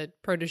about the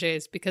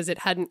proteges because it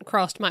hadn't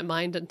crossed my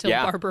mind until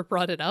Barbara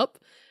brought it up.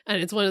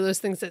 And it's one of those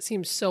things that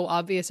seems so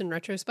obvious in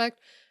retrospect.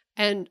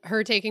 And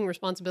her taking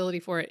responsibility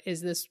for it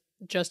is this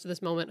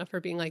moment of her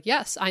being like,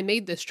 yes, I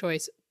made this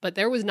choice, but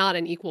there was not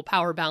an equal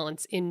power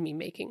balance in me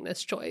making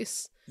this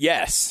choice.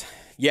 Yes.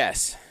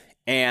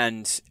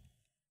 And,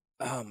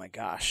 oh my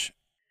gosh.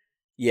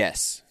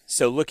 Yes.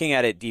 So looking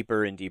at it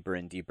deeper and deeper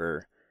and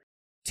deeper,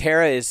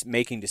 Tara is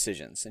making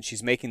decisions, and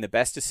she's making the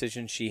best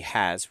decision she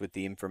has with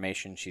the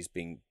information she's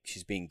being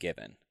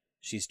given.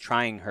 She's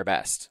trying her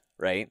best,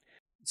 right?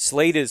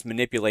 Slade is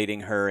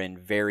manipulating her in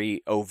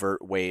very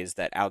overt ways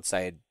that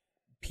outside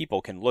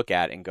people can look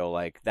at and go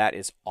like, that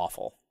is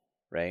awful,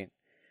 right?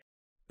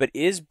 But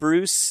is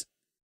Bruce,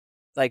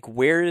 like,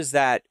 where does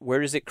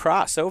it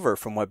cross over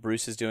from what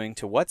Bruce is doing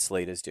to what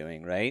Slade is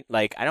doing, right?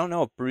 Like, I don't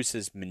know if Bruce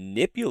is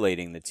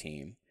manipulating the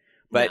team,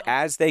 but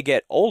as they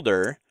get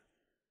older,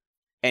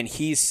 and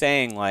he's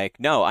saying like,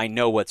 no, I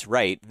know what's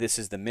right. This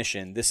is the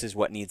mission. This is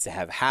what needs to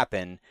have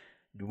happen.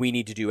 We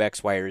need to do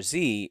X, Y, or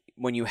Z.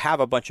 When you have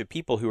a bunch of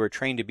people who are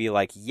trained to be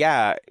like,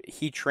 yeah,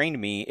 he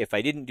trained me. If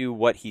I didn't do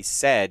what he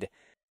said,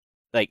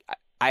 like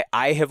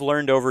I have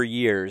learned over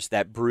years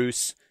that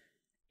Bruce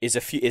is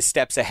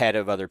steps ahead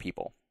of other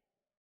people.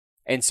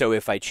 And so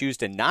if I choose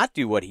to not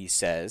do what he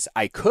says,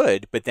 I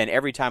could, but then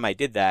every time I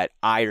did that,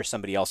 I or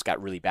somebody else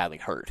got really badly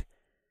hurt.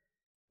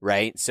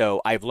 Right?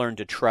 So I've learned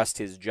to trust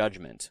his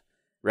judgment.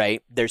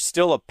 Right? There's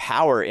still a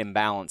power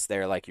imbalance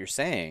there, like you're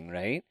saying,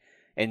 right?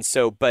 And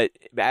so, but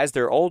as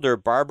they're older,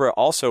 Barbara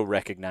also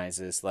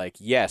recognizes, like,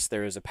 yes,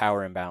 there is a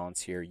power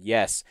imbalance here.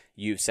 Yes,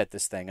 you've set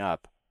this thing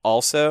up.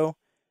 Also,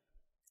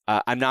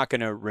 I'm not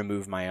going to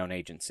remove my own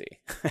agency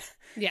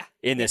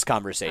in this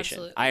conversation.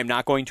 Absolutely. I am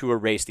not going to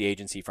erase the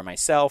agency for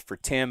myself, for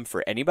Tim,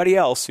 for anybody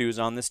else who's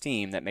on this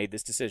team that made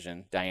this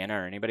decision, Diana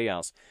or anybody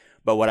else.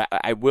 But what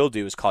I will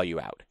do is call you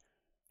out,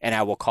 and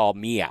I will call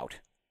me out,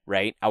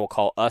 right? I will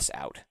call us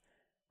out.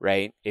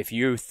 Right? If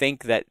you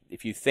think that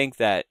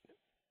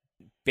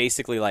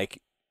basically like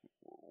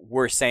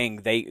we're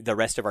saying the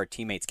rest of our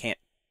teammates can't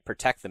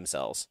protect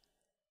themselves,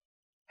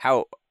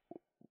 how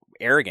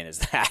arrogant is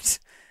that?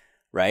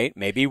 Right?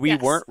 Maybe we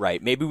weren't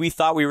right. Maybe we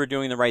thought we were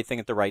doing the right thing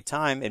at the right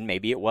time, and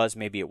maybe it was,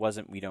 maybe it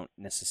wasn't. We don't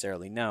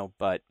necessarily know,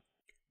 but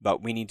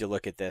we need to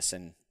look at this,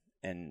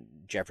 and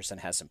Jefferson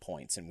has some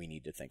points, and we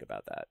need to think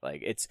about that.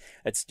 Like it's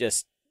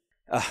just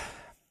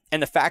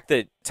and the fact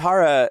that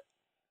Tara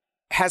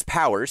has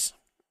powers.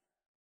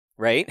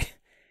 Right?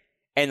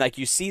 And like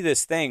you see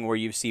this thing where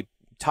you see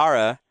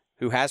Tara,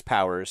 who has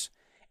powers,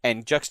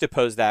 and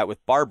juxtapose that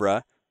with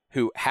Barbara,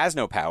 who has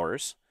no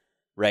powers,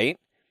 right?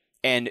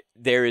 And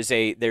there is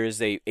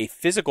a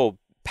physical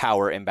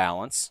power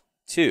imbalance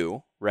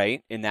too,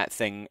 right? In that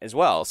thing as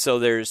well. So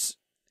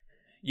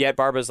yet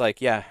Barbara's like,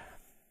 yeah,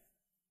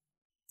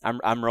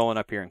 I'm rolling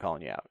up here and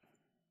calling you out.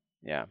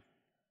 Yeah.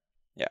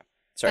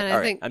 Sorry. All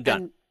right, I'm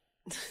done.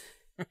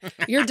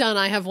 You're done.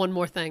 I have one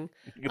more thing.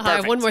 I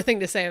have one more thing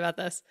to say about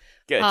this.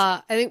 Good.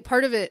 I think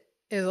part of it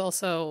is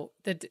also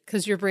that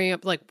because you're bringing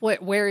up like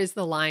where is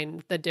the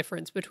line, the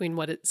difference between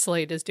what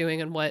Slade is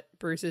doing and what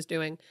Bruce is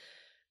doing.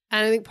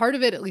 And I think part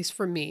of it, at least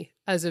for me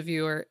as a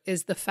viewer,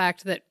 is the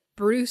fact that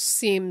Bruce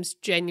seems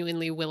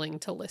genuinely willing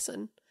to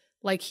listen.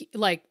 Like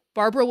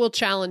Barbara will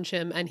challenge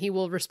him and he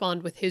will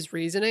respond with his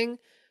reasoning.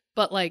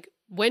 But like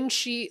when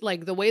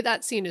the way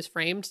that scene is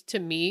framed to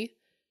me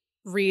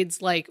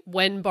reads like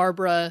when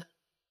Barbara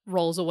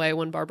rolls away,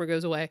 when Barbara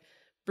goes away,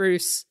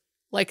 Bruce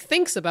like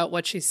thinks about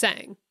what she's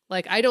saying.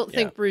 Like I don't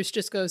think Bruce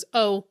just goes,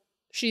 oh,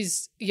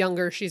 she's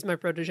younger, she's my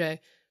protege,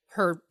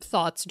 her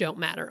thoughts don't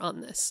matter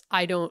on this.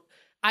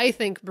 I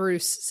think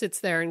Bruce sits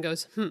there and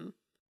goes,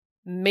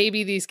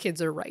 maybe these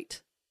kids are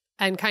right,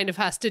 and kind of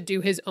has to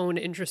do his own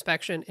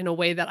introspection in a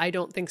way that I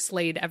don't think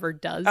Slade ever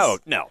does. Oh,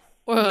 no.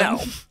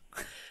 No.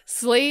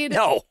 Slade.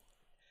 No.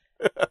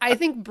 I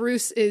think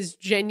Bruce is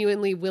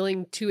genuinely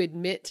willing to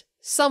admit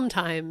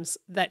sometimes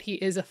that he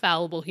is a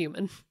fallible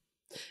human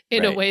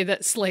in a way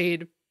that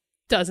Slade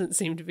doesn't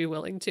seem to be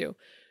willing to.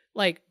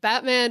 Like,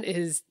 Batman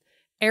is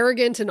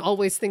arrogant and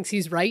always thinks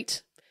he's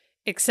right,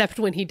 except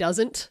when he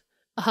doesn't.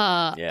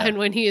 And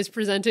when he is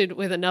presented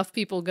with enough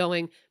people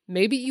going,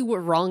 maybe you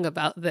were wrong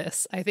about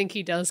this, I think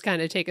he does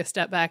kind of take a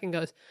step back and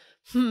goes,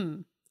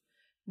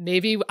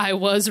 maybe I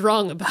was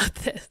wrong about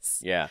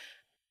this. Yeah.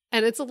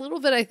 And it's a little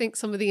bit, I think,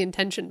 some of the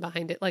intention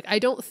behind it. Like, I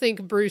don't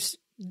think Bruce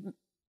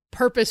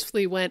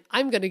purposefully went,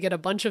 I'm going to get a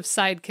bunch of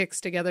sidekicks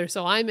together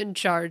so I'm in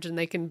charge and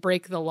they can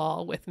break the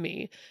law with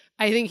me.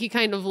 I think he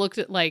kind of looked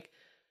at, like,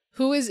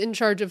 who is in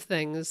charge of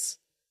things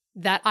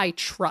that I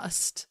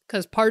trust?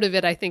 Because part of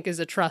it, I think, is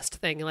a trust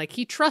thing. Like,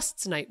 he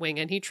trusts Nightwing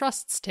and he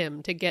trusts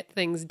Tim to get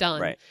things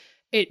done. Right.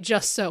 It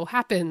just so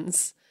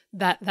happens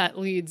that that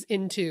leads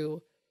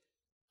into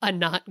a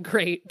not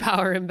great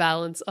power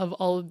imbalance of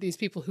all of these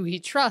people who he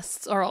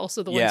trusts are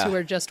also the ones who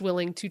are just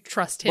willing to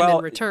trust him in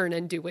return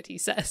and do what he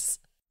says.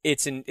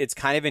 It's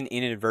kind of an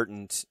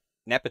inadvertent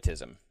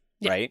nepotism,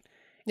 Yeah. right?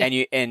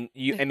 Yeah. And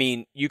you I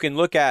mean, you can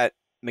look at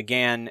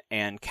McGann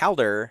and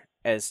Calder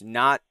as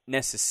not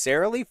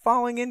necessarily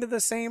falling into the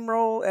same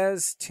role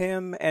as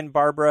Tim and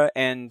Barbara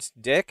and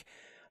Dick,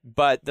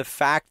 but the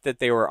fact that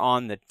they were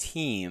on the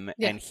team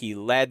and he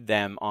led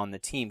them on the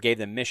team, gave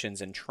them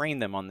missions and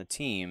trained them on the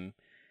team,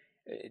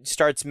 it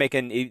starts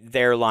making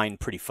their line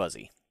pretty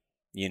fuzzy,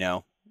 you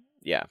know?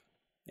 Yeah.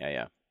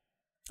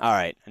 All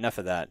right, enough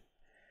of that.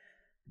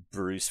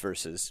 Bruce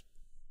versus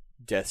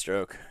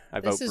Deathstroke. I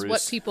vote Bruce. This is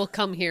what people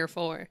come here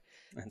for.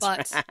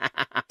 But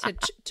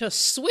to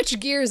switch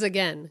gears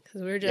again,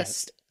 because we're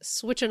just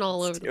switching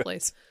all over the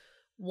place.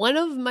 One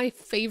of my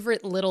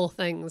favorite little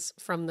things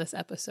from this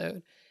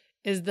episode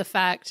is the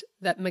fact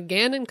that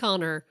McGann and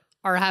Connor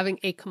are having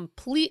a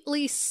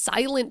completely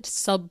silent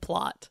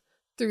subplot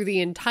through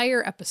the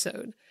entire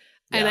episode.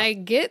 And I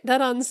get that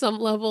on some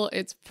level,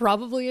 it's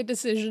probably a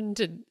decision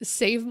to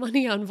save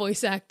money on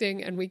voice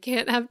acting, and we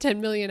can't have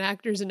 10 million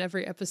actors in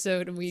every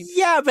episode, and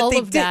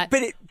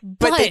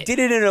but they did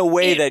it in a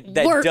way that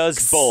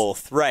does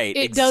both, right?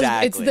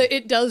 Exactly.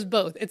 It does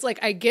both. It's like,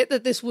 I get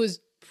that this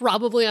was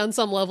probably on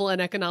some level an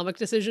economic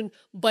decision,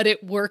 but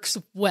it works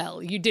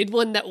well. You did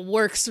one that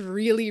works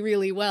really,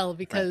 really well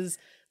because,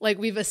 like,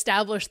 we've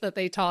established that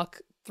they talk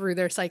through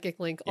their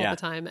psychic link all the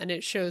time, and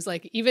it shows,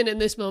 like, even in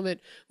this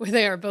moment where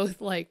they are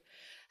both like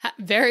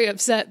very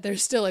upset, they're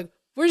still like,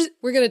 we're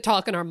going to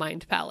talk in our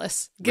mind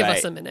palace. Give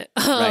us a minute.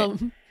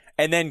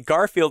 And then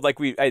Garfield, like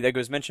it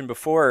was mentioned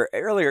before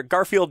earlier,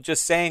 Garfield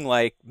just saying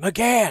like,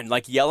 McGann,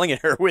 like yelling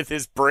at her with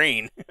his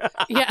brain.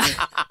 Yeah.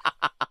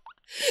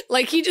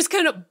 Like he just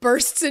kind of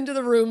bursts into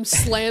the room,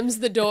 slams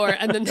the door,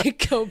 and then they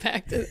go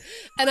back to,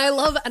 and I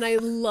love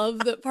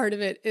that part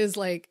of it is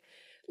like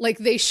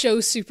they show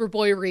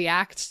Superboy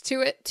react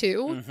to it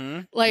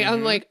too.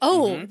 I'm like,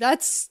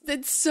 that's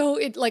so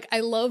it, like,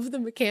 I love the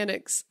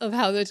mechanics of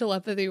how the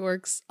telepathy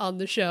works on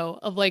the show,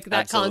 of like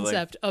that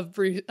concept of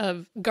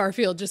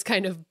Garfield just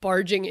kind of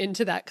barging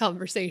into that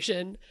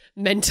conversation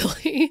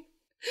mentally.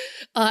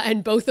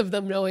 And both of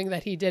them knowing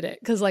that he did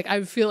it. Because, like,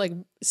 I feel like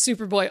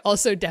Superboy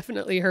also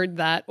definitely heard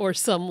that, or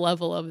some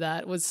level of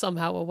that, was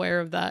somehow aware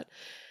of that.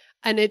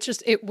 And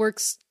it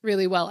works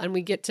really well. And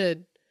we get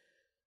to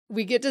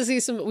see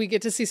some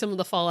of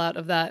the fallout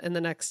of that in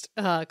the next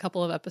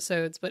couple of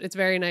episodes. But it's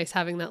very nice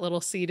having that little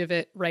seed of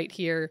it right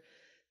here.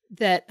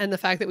 And the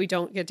fact that we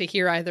don't get to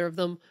hear either of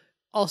them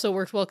also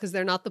works well, because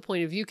they're not the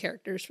point of view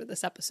characters for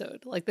this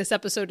episode. Like, this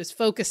episode is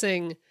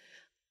focusing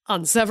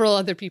on several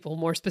other people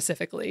more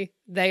specifically.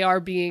 They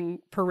are being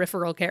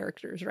peripheral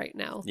characters right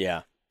now.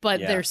 Yeah. But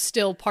they're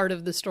still part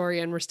of the story,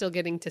 and we're still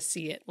getting to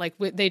see it. Like,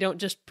 they don't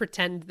just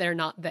pretend they're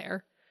not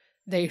there.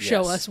 They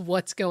show us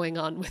what's going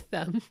on with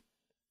them.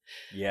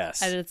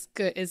 Yes. And it's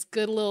good. It's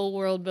good little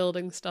world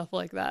building stuff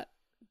like that.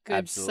 Good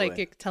Absolutely.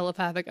 Psychic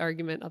telepathic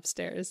argument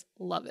upstairs.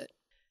 Love it.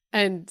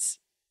 And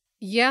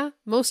yeah,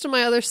 most of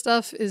my other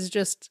stuff is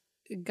just,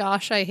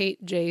 gosh, I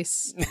hate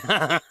Jace.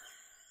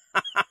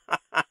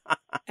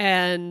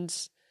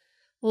 And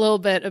a little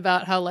bit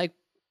about how, like,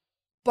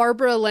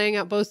 Barbara laying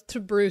out both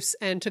to Bruce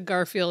and to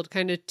Garfield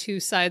kind of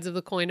two sides of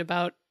the coin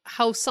about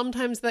how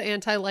sometimes the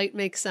anti-light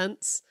makes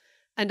sense.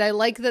 And I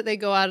like that they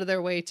go out of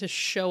their way to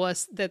show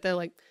us that they're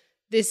like,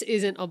 this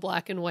isn't a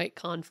black and white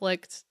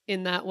conflict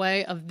in that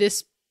way of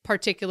this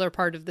particular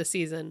part of the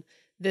season.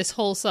 This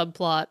whole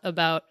subplot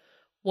about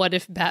what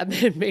if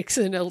Batman makes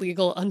an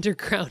illegal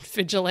underground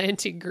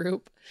vigilante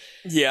group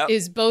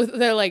is both,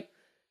 they're like,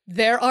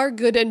 there are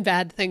good and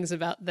bad things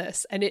about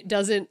this, and it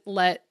doesn't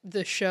let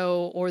the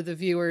show or the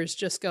viewers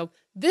just go,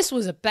 this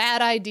was a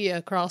bad idea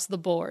across the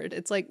board.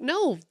 It's like,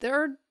 no,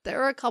 there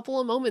are a couple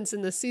of moments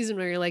in this season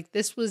where you're like,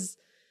 this was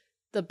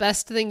the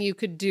best thing you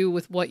could do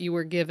with what you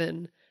were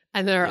given.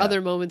 And there are other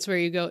moments where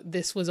you go,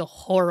 this was a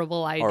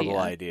horrible idea. Horrible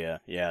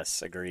idea.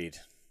 Yes, agreed.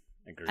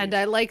 And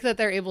I like that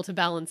they're able to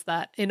balance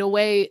that in a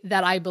way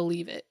that I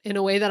believe it, in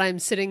a way that I'm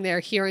sitting there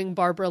hearing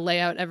Barbara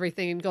lay out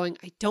everything and going,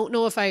 I don't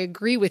know if I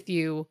agree with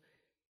you,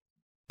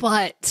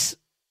 but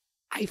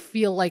I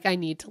feel like I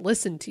need to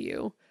listen to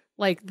you.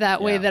 Like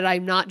that way that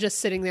I'm not just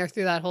sitting there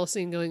through that whole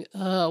scene going,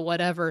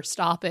 whatever,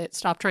 stop it.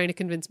 Stop trying to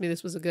convince me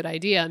this was a good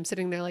idea. I'm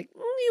sitting there like,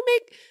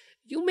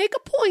 you make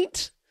a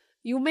point.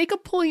 You make a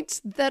point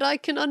that I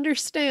can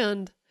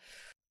understand.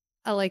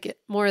 I like it.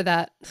 More of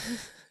that.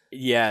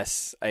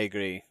 Yes, I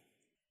agree.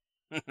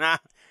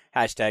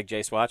 Hashtag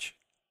JaceWatch.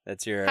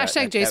 That's your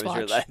hashtag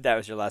JaceWatch. That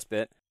was your last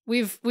bit.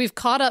 We've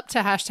caught up to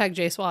hashtag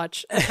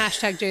JaceWatch. And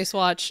hashtag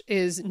JaceWatch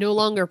is no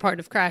longer part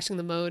of Crashing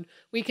the Mode.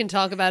 We can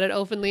talk about it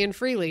openly and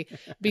freely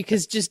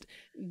because just,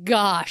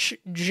 gosh,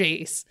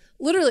 Jace.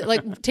 Literally,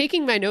 like,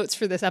 taking my notes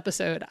for this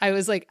episode, I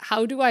was like,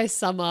 how do I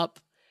sum up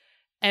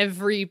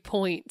every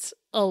point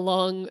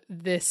along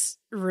this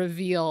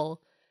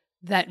reveal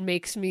that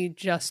makes me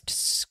just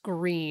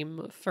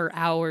scream for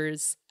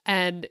hours?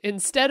 And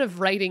instead of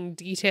writing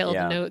detailed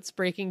notes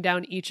breaking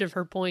down each of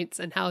her points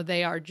and how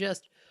they are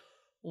just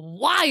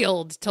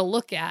wild to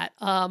look at,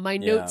 my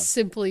notes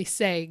simply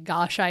say,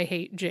 gosh, I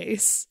hate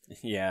Jace.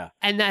 Yeah.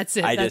 And that's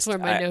it. That's where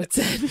my notes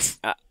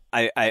end.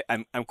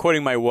 I'm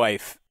quoting my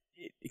wife.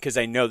 because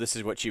I know this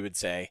is what she would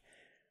say.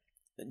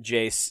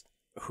 Jace,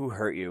 who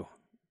hurt you?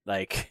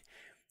 Like,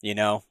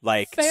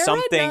 like Fair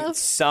enough.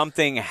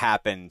 something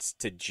happened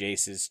to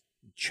Jace's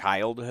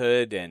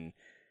childhood and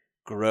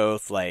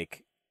growth.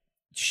 Like,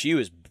 she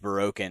was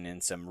broken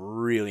in some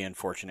really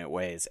unfortunate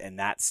ways, and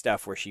that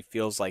stuff where she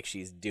feels like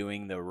she's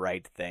doing the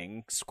right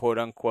thing, quote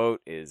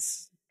unquote,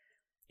 it's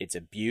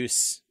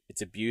abuse.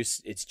 It's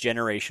abuse. It's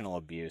generational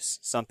abuse.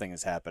 Something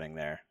is happening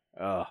there.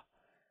 Oh,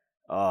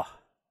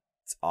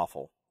 it's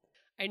awful.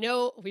 I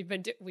know we've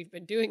been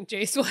doing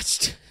Jace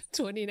Watch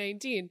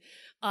 2019,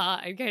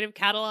 and kind of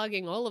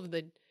cataloging all of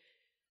the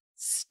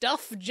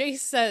stuff Jace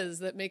says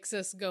that makes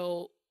us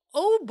go,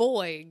 oh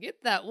boy,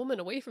 get that woman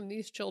away from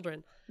these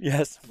children.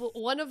 Yes.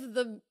 One of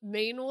the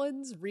main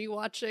ones,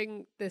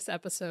 rewatching this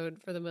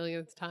episode for the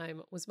millionth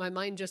time, was my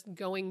mind just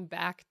going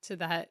back to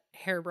that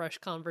hairbrush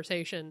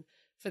conversation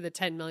for the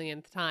 10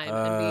 millionth time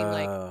and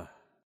being like,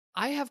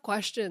 I have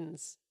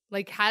questions.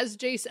 Like, has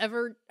Jace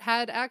ever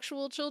had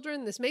actual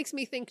children? This makes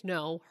me think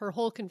no. Her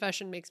whole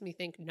confession makes me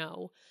think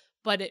no.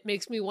 But it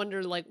makes me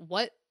wonder, like,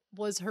 what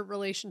was her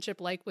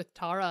relationship like with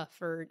Tara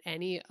for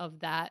any of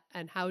that?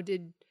 And how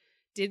did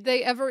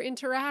they ever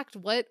interact?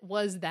 What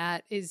was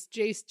that? Is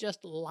Jace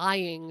just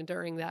lying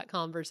during that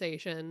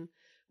conversation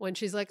when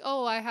she's like,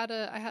 oh, I had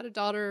a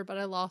daughter, but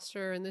I lost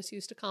her, and this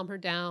used to calm her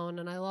down,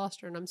 and I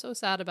lost her, and I'm so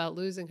sad about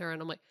losing her.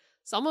 And I'm like,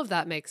 some of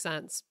that makes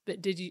sense,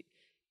 but did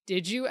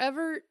you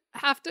ever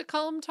have to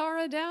calm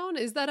Tara down?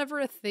 Is that ever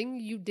a thing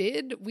you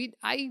did?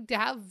 I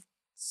have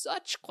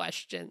such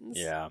questions.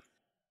 Yeah.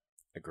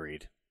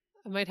 Agreed.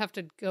 I might have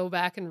to go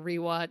back and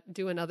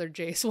do another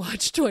Jace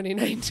Watch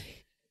 2019.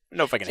 I don't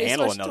know if I can Jace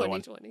handle Watch another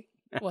 2020.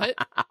 What?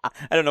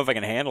 I don't know if I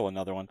can handle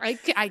another one. I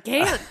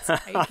can't.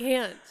 I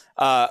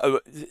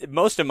can't.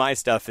 Most of my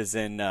stuff is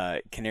in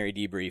Canary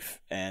Debrief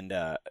and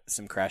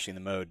some Crashing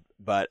the Mode.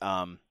 But,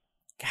 God,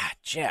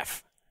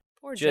 Jeff.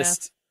 Poor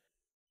Jeff.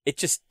 It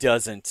just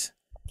doesn't.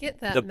 Get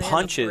that the man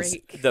punches, a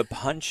break. the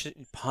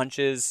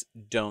punches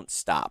don't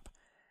stop.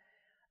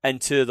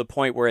 And to the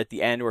point where at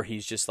the end where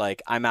he's just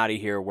like, I'm out of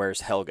here,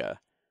 where's Helga?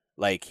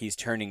 Like, he's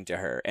turning to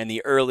her. And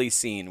the early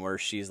scene where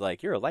she's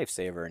like, you're a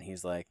lifesaver. And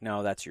he's like,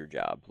 no, that's your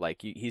job.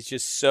 Like, he's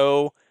just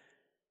so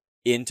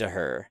into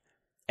her.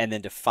 And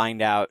then to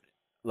find out,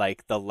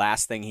 like, the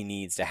last thing he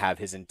needs to have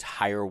his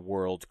entire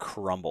world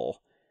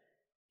crumble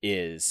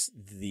is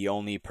the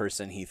only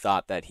person he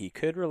thought that he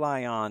could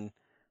rely on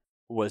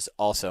was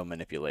also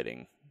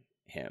manipulating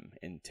him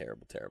in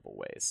terrible, terrible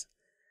ways.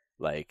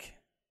 Like,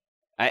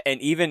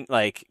 and even,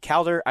 like,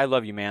 Calder, I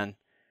love you, man.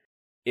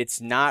 It's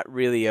not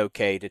really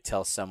okay to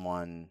tell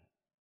someone,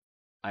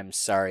 I'm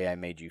sorry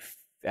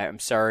I'm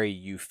sorry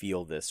you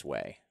feel this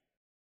way.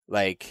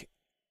 Like,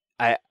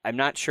 I'm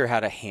not sure how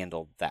to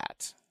handle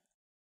that.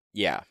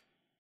 Yeah.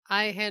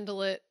 I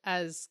handle it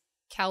as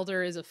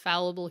Calder is a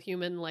fallible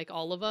human like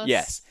all of us.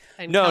 Yes.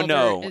 And No,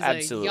 Calder is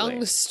absolutely. a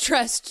young,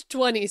 stressed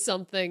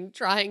 20-something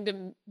trying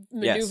to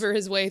maneuver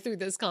his way through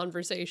this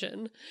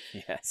conversation.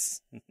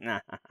 Yes.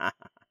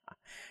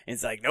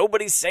 It's like,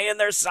 nobody's saying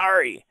they're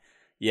sorry.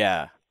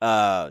 Yeah.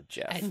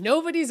 Jeff. And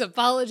nobody's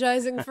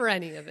apologizing for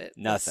any of it.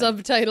 Nothing. The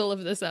subtitle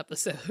of this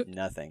episode.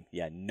 Nothing.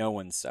 Yeah, no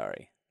one's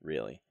sorry,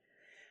 really.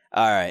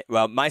 All right.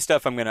 Well, my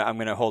stuff I'm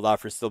gonna hold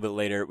off for a little bit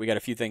later. We got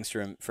a few things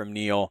from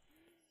Neal.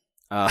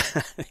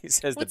 He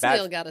says What's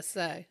Neal got to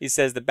say? He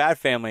says the Bat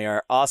Family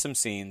are awesome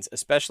scenes,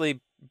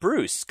 especially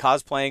Bruce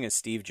cosplaying as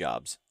Steve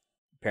Jobs.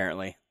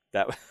 Apparently,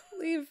 that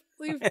leave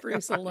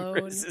Bruce alone.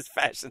 Bruce's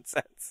fashion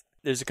sense.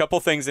 There's a couple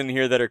things in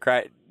here that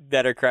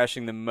are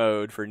crashing the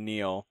mode for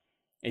Neal.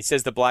 He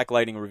says the black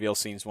lighting reveal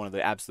scene is one of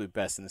the absolute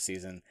best in the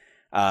season.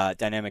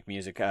 Dynamic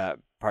music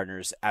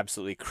partners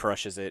absolutely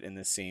crushes it in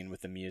this scene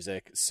with the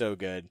music. So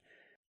good.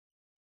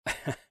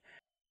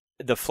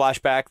 The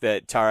flashback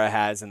that Tara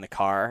has in the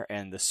car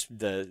and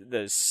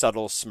the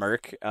subtle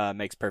smirk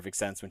makes perfect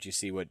sense once you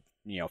see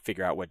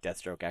figure out what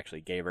Deathstroke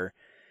actually gave her.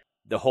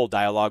 The whole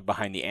dialogue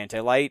behind the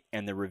anti-light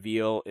and the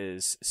reveal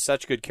is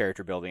such good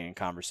character building and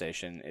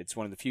conversation. It's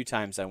one of the few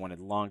times I wanted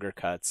longer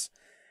cuts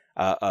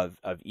of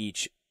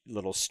each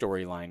little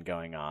storyline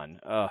going on.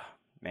 Oh,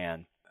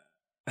 man.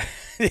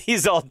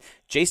 He's all,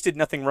 Jace did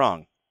nothing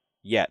wrong.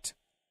 Yet.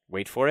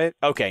 Wait for it?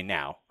 Okay,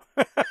 now.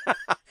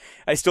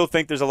 I still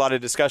think there's a lot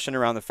of discussion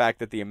around the fact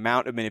that the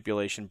amount of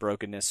manipulation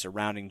brokenness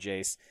surrounding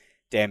Jace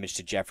damage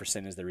to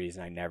Jefferson is the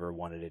reason I never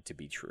wanted it to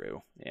be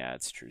true. Yeah,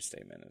 it's a true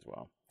statement as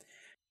well.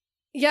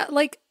 Yeah,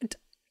 like,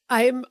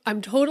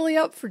 I'm totally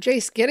up for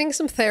Jace getting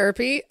some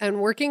therapy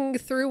and working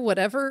through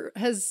whatever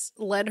has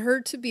led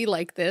her to be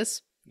like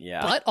this.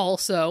 Yeah. But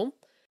also,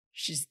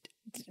 she's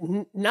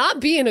not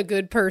being a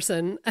good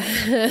person,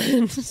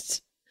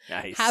 and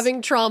Nice.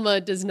 having trauma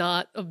does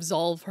not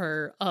absolve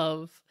her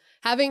of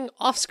having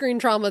off-screen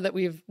trauma that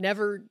we've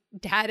never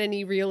had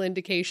any real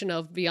indication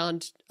of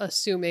beyond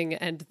assuming,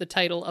 and the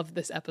title of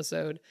this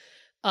episode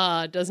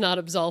does not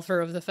absolve her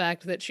of the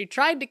fact that she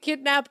tried to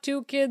kidnap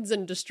 2 kids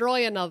and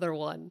destroy another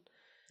one.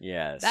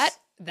 Yes.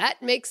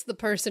 That makes the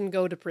person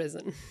go to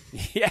prison.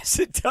 Yes,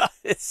 it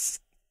does.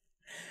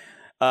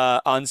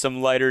 On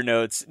some lighter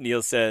notes,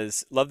 Neal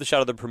says, love the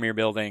shot of the premiere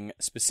building,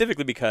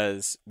 specifically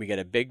because we get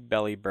a Big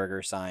Belly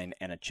Burger sign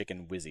and a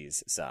Chicken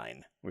Whizzies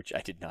sign, which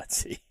I did not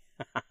see.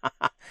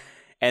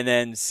 And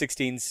then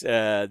 16's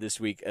this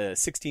week,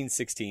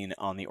 1616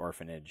 on the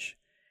orphanage.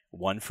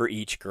 One for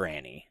each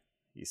granny,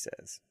 he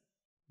says.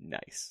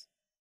 Nice.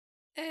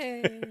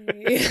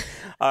 Hey.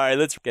 All right,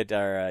 let's get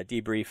our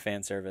debrief,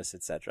 fan service,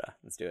 etc.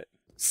 Let's do it.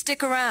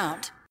 Stick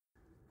around.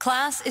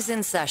 Class is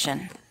in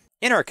session.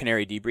 In our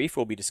Canary Debrief,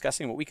 we'll be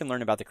discussing what we can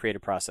learn about the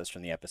creative process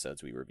from the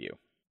episodes we review.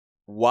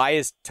 Why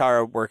is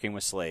Tara working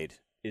with Slade?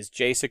 Is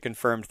Jace a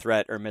confirmed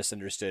threat or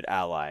misunderstood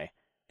ally?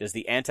 Does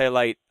the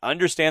Anti-Light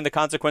understand the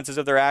consequences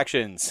of their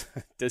actions?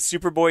 Does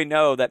Superboy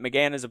know that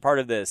McGann is a part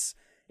of this?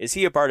 Is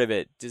he a part of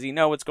it? Does he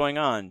know what's going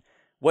on?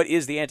 What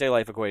is the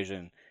anti-life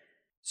equation?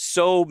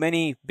 So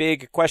many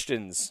big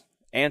questions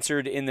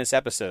answered in this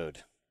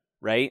episode,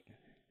 right?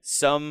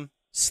 Some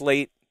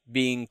slate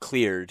being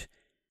cleared,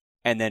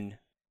 and then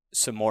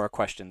some more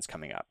questions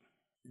coming up.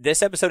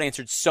 This episode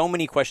answered so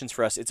many questions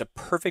for us. It's a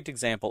perfect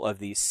example of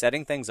the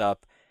setting things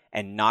up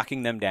and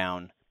knocking them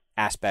down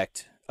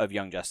aspect of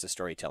Young Justice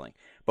storytelling.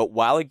 But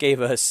while it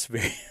gave us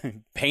very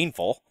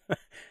painful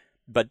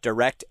but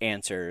direct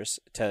answers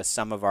to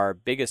some of our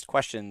biggest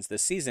questions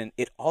this season,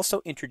 it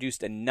also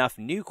introduced enough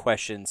new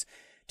questions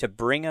to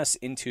bring us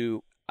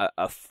into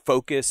a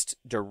focused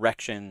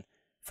direction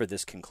for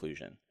this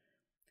conclusion.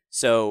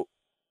 So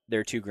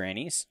there are two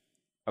grannies.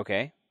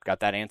 Okay, got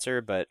that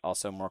answer, but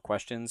also more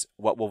questions.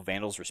 What will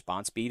Vandal's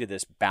response be to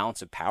this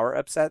balance of power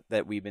upset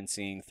that we've been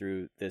seeing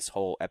through this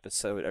whole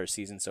episode or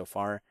season so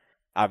far?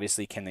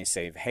 Obviously, can they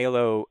save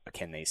Halo?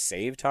 Can they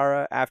save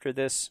Tara after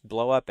this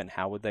blow up? And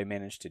how would they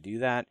manage to do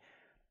that?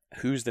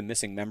 Who's the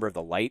missing member of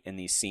the light in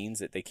these scenes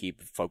that they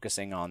keep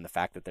focusing on the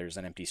fact that there's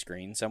an empty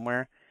screen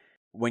somewhere?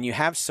 When you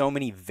have so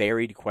many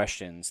varied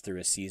questions through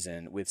a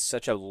season with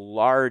such a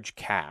large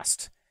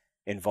cast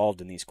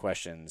involved in these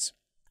questions,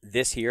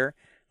 this here,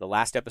 the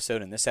last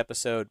episode and this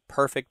episode,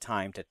 perfect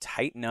time to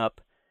tighten up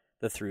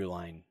the through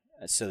line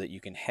so that you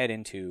can head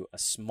into a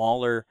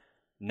smaller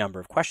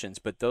number of questions.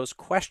 But those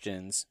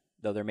questions,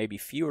 though there may be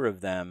fewer of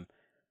them,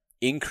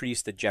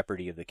 increase the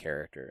jeopardy of the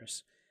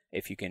characters.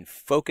 If you can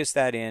focus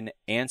that in,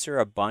 answer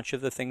a bunch of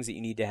the things that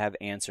you need to have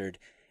answered,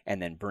 and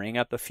then bring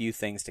up a few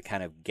things to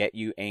kind of get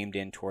you aimed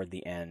in toward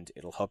the end,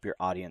 it'll help your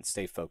audience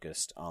stay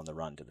focused on the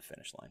run to the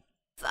finish line.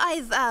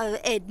 I've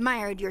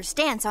admired your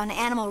stance on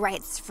animal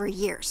rights for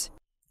years.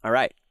 All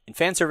right. In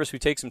fan service, we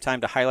take some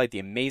time to highlight the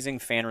amazing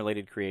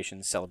fan-related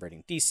creations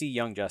celebrating DC,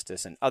 Young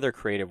Justice, and other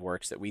creative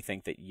works that we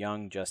think that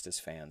Young Justice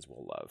fans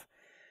will love.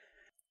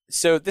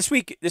 So this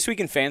week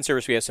in fan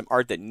service, we have some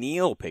art that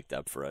Neal picked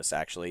up for us,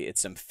 actually.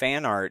 It's some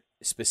fan art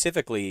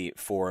specifically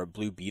for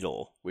Blue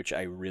Beetle, which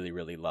I really,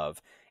 really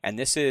love. And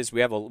this is,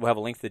 we'll have a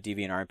link to the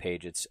DeviantArt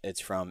page.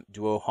 It's from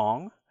Duo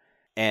Hong,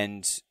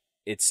 and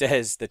it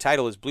says, the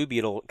title is Blue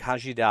Beetle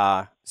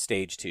Kajida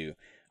Stage 2.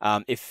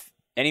 If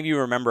any of you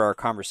remember our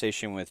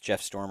conversation with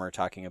Jeff Stormer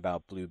talking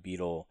about Blue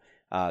Beetle,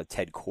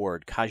 Ted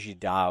Cord,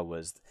 Kajida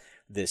was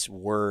this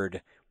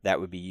word that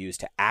would be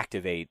used to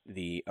activate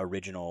the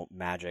original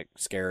magic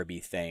scarabee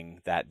thing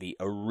that the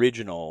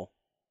original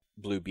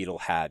Blue Beetle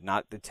had,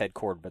 not the Ted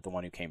Cord, but the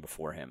one who came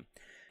before him.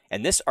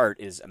 And this art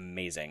is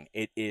amazing.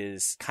 It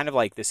is kind of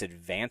like this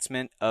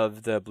advancement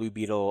of the Blue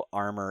Beetle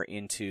armor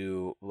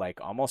into like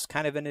almost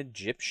kind of an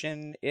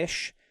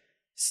Egyptian-ish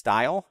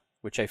style,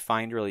 which I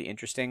find really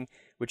interesting,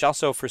 which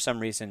also for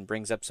some reason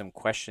brings up some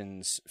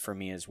questions for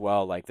me as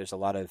well. Like there's a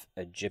lot of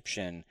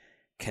Egyptian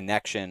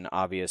connection,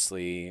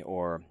 obviously,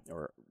 or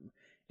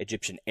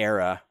Egyptian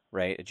era,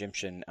 right?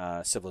 Egyptian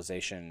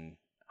civilization,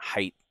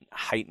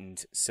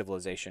 heightened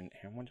civilization.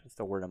 And what's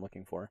the word I'm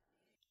looking for?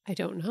 I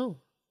don't know.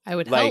 I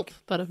would Like, help,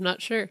 but I'm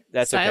not sure.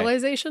 That's okay.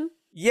 Stylization?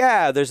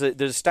 Yeah, there's a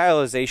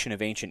stylization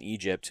of ancient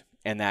Egypt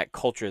and that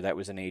culture that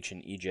was in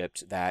ancient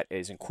Egypt that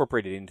is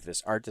incorporated into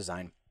this art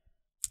design.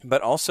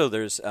 But also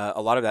there's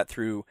a lot of that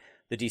through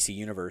the DC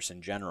universe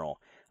in general,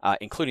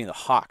 including the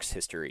Hawks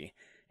history.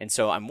 And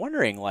so I'm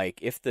wondering, like,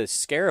 if the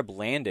Scarab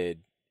landed,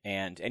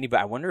 and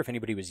I wonder if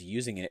anybody was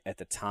using it at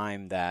the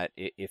time, that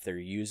if they're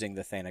using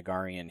the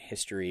Thanagarian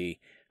history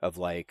of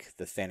like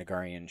the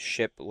Thanagarian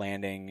ship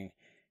landing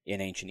in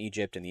ancient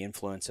Egypt and the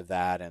influence of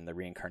that and the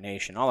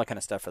reincarnation, all that kind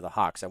of stuff for the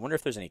Hawks. I wonder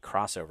if there's any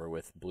crossover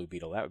with Blue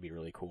Beetle. That would be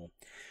really cool.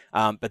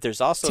 But there's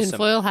also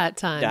tinfoil hat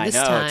time. I this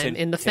know, time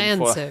in the fan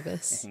tinfoil.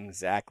 service.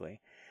 Exactly.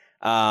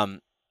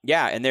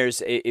 Yeah, and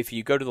there's, if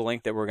you go to the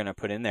link that we're going to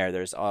put in there,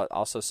 there's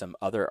also some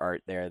other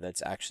art there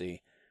that's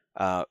actually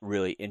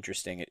really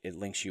interesting. It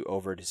links you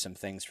over to some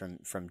things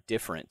from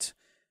different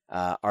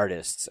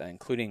artists,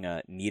 including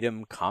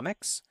Needham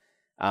Comics.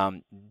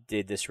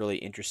 Did this really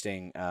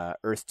interesting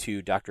Earth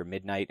 2 Dr.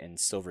 Midnight and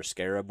Silver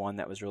Scarab one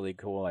that was really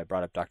cool. I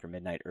brought up Dr.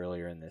 Midnight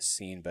earlier in this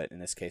scene, but in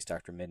this case,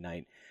 Dr.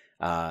 Midnight,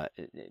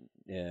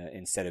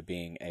 instead of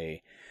being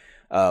a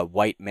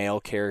white male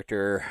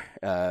character,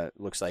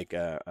 looks like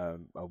a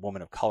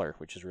woman of color,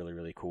 which is really,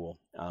 really cool.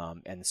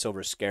 And the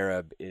Silver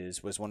Scarab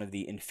was one of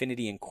the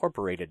Infinity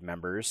Incorporated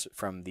members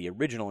from the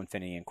original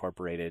Infinity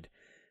Incorporated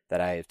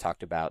that I have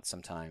talked about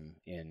sometime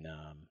in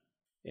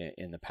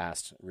the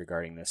past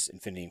regarding this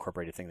Infinity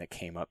Incorporated thing that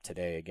came up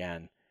today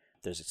again.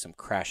 There's some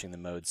crashing the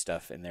mode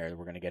stuff in there that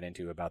we're going to get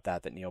into about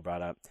that Neal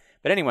brought up.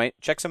 But anyway,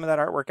 check some of that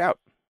artwork out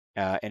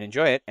and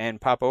enjoy it, and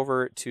pop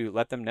over to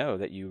let them know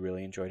that you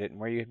really enjoyed it and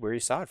where you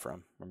saw it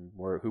from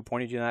who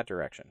pointed you in that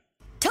direction.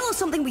 Tell us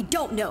something we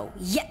don't know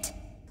yet.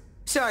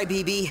 Sorry,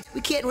 BB.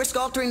 We can't risk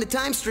altering the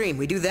time stream.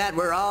 We do that,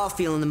 we're all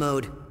feeling the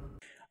mode.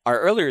 Our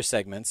earlier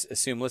segments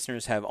assume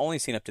listeners have only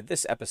seen up to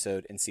this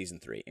episode in Season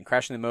 3. In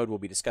Crashing the Mode, we'll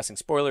be discussing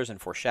spoilers and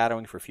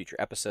foreshadowing for future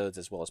episodes,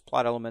 as well as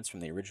plot elements from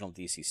the original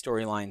DC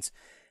storylines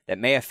that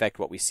may affect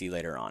what we see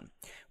later on.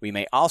 We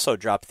may also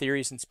drop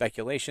theories and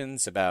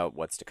speculations about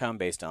what's to come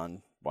based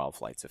on wild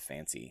flights of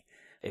fancy.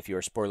 If you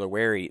are spoiler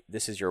wary,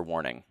 this is your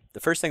warning. The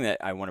first thing that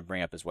I want to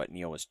bring up is what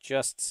Neal was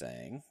just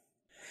saying.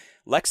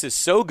 Lex is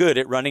so good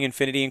at running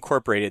Infinity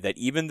Incorporated that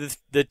even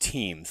the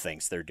team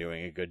thinks they're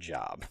doing a good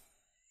job.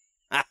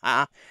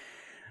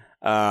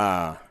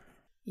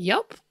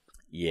 Yup.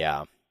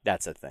 Yeah,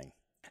 that's a thing.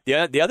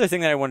 The other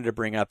thing that I wanted to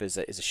bring up is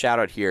a shout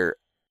out here.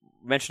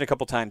 Mentioned a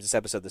couple times this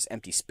episode, this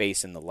empty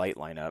space in the light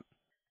lineup.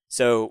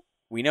 So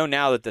we know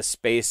now that the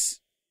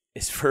space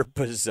is for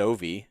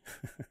Bazovi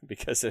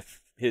because of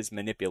his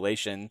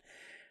manipulation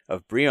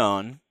of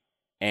Brion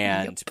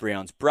and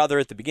Brion's brother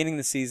at the beginning of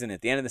the season,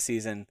 at the end of the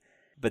season.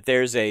 But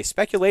there's a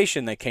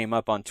speculation that came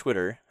up on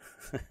Twitter.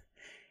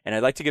 And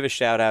I'd like to give a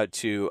shout out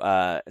to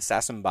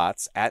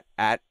Sasambots at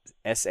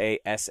SASAMBOTS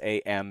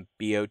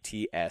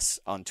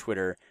on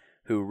Twitter,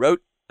 who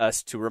wrote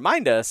us to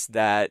remind us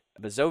that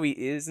Bazovi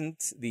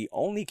isn't the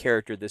only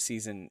character this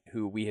season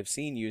who we have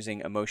seen using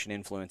emotion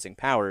influencing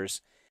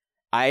powers.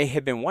 I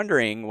had been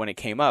wondering when it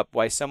came up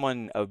why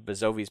someone of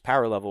Bazovi's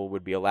power level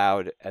would be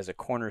allowed as a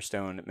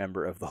cornerstone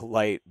member of the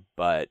Light,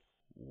 but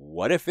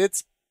what if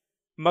it's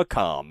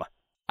Macomb?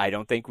 I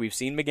don't think we've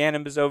seen McGann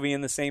and Bazovi in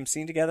the same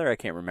scene together. I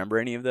can't remember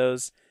any of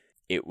those.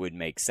 It would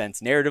make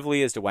sense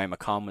narratively as to why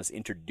Macomb was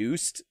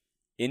introduced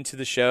into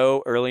the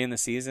show early in the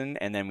season,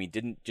 and then we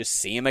didn't just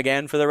see him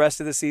again for the rest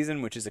of the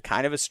season, which is a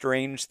kind of a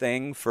strange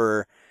thing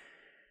for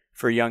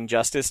Young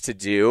Justice to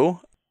do.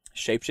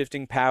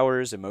 Shape-shifting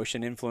powers,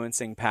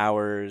 emotion-influencing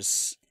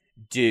powers.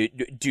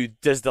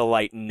 Does the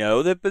Light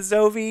know that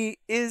Bazovi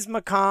is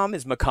Macomb?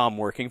 Is Macomb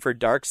working for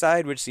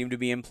Darkseid, which seemed to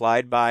be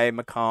implied by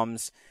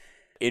Macomb's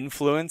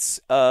influence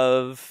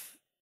of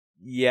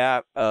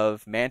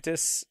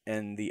Mantis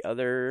and the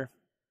other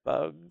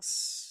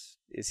bugs?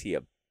 Is he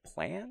a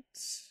plant?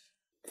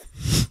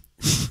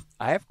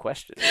 I have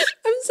questions.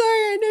 I'm sorry,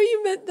 I know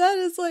you meant that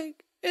as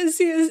like, is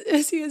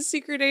he a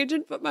secret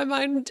agent? But my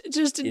mind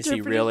just interpreted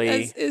is he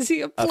really is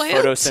he a plant?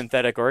 A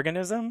photosynthetic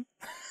organism?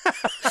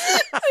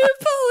 I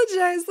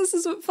apologize. This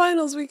is what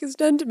finals week has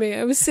done to me.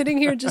 I was sitting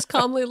here just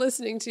calmly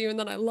listening to you, and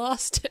then I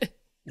lost it.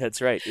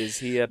 That's right. Is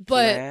he a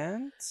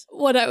plant?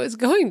 What I was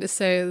going to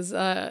say is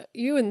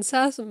you and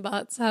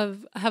Sasambots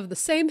have the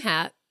same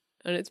hat,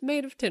 and it's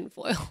made of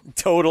tinfoil.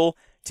 Total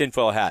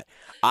tinfoil hat.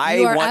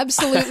 You are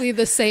absolutely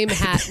the same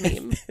hat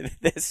meme.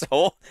 This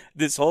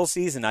whole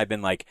season I've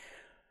been like,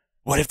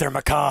 what if they're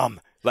Macomb?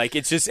 Like,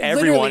 it's just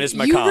everyone is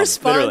Macomb. You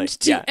respond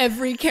to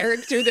every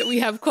character that we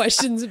have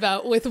questions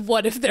about with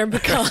what if they're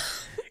Macomb.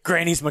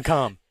 Granny's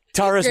Macomb.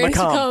 Tara's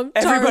Macomb.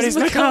 Everybody's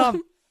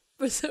Macomb.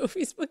 But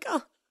Sophie's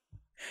Macomb.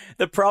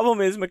 The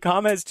problem is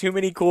Macomb has too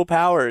many cool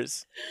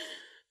powers.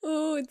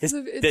 Oh,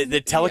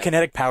 the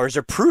telekinetic powers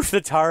are proof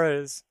that Tara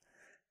is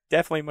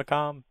definitely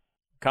Macomb.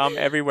 Macomb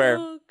everywhere.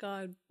 Oh,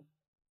 God.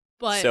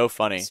 But so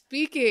funny.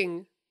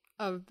 Speaking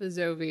of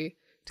Bazovi,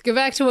 to go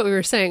back to what we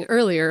were saying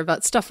earlier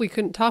about stuff we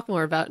couldn't talk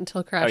more about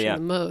until crashing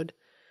the mode.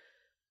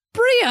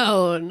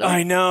 Brion!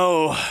 I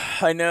know.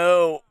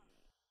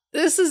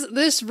 This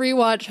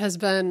rewatch has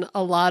been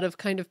a lot of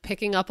kind of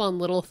picking up on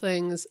little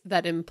things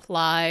that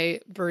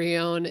imply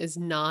Brion is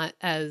not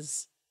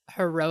as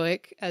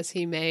heroic as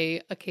he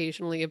may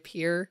occasionally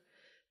appear,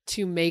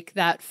 to make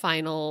that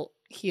final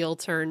heel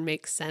turn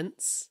make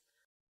sense.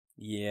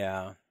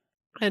 Yeah.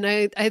 And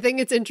I think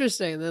it's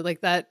interesting that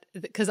like that,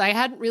 because I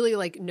hadn't really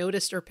like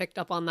noticed or picked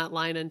up on that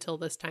line until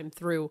this time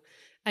through,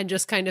 and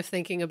just kind of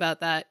thinking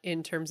about that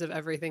in terms of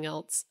everything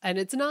else. And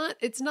it's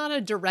not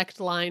a direct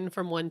line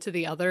from one to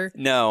the other.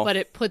 No. But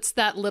it puts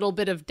that little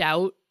bit of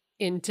doubt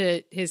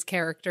into his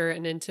character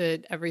and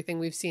into everything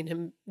we've seen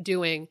him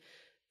doing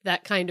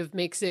that kind of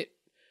makes it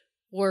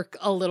work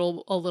a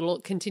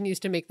little, continues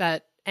to make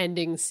that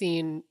ending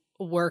scene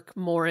work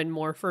more and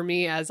more for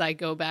me as I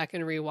go back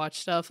and rewatch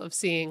stuff, of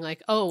seeing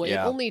like, oh, it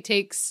only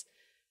takes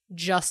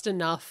just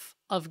enough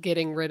of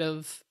getting rid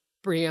of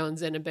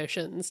Brion's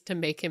inhibitions to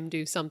make him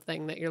do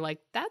something that you're like,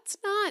 that's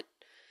not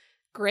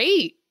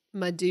great,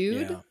 my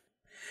dude. Yeah.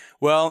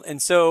 Well,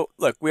 and so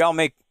look, we all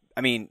make,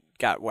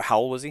 God, how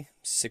old was he?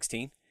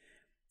 16?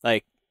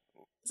 Like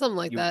something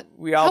like that.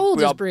 How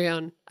old is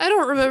Brion? I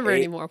don't remember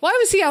anymore. Why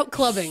was he out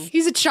clubbing?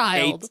 He's a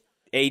child.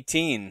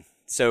 18.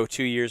 So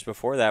 2 years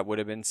before that would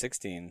have been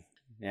 16.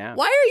 Yeah.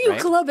 Why are you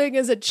clubbing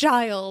as a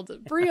child,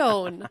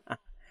 Brion?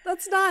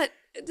 That's not.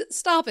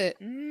 Stop it.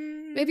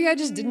 Maybe I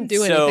just didn't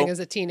do anything as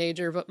a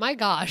teenager, but my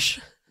gosh.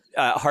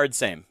 Hard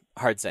same.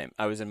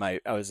 I was in my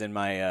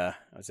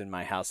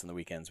house on the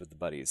weekends with the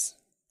buddies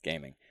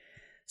gaming.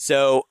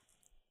 So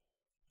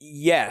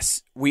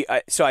yes,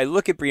 so I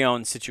look at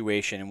Brionne's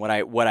situation, and what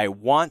I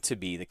want to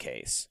be the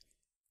case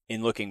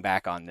in looking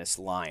back on this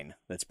line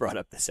that's brought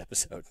up this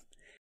episode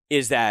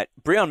is that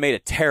Brionne made a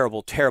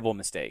terrible, terrible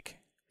mistake.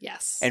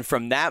 Yes. And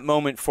from that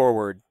moment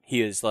forward,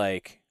 he is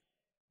like,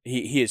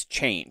 he has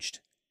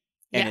changed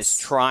and is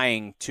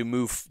trying to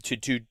move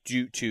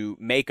to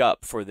make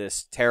up for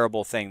this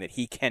terrible thing that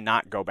he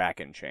cannot go back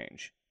and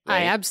change.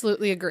 Right? I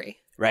absolutely agree.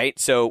 Right?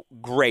 So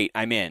great,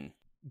 I'm in.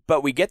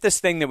 But we get this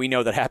thing that we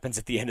know that happens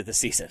at the end of the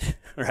season,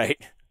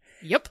 right?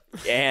 Yep.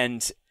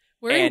 And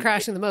we're in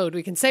Crashing the Mode.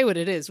 We can say what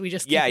it is. We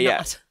just keep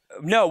not.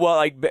 No,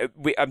 well,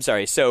 I'm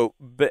sorry. So,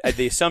 but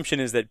the assumption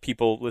is that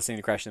people listening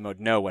to Crashing the Mode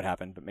know what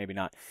happened, but maybe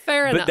not.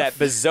 Fair enough. But that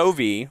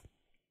Bezovi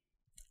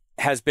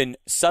has been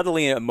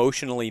subtly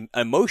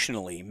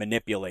emotionally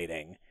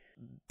manipulating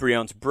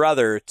Brionne's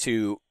brother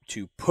to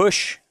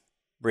push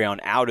Brionne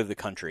out of the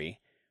country,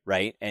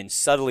 right? And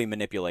subtly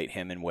manipulate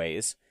him in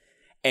ways.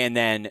 And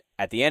then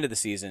at the end of the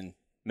season,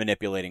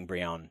 manipulating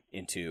Brionne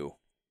into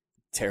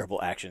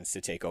terrible actions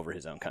to take over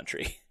his own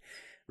country,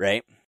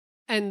 right?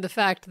 And the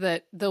fact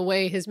that the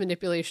way his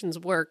manipulations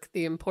work,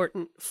 the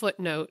important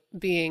footnote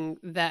being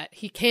that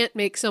he can't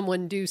make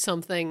someone do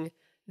something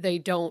they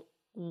don't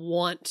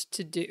want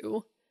to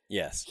do.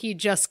 Yes. He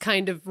just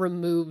kind of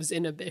removes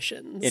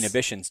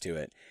inhibitions to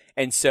it.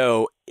 And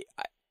so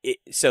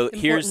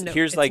here's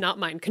it's like, not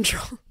mind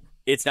control.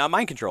 It's not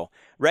mind control.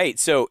 Right.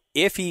 So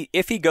if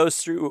he goes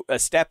through a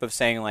step of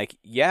saying like,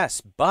 yes,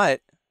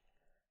 but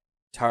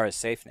Tara's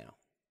safe now.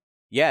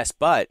 Yes,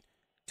 but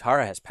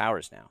Tara has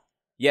powers now.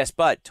 Yes,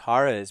 but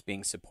Tara is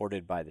being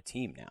supported by the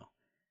team now.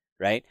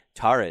 Right?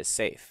 Tara is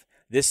safe.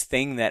 This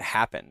thing that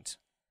happened,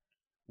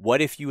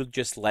 what if you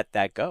just let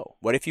that go?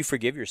 What if you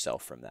forgive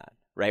yourself from that?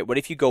 Right? What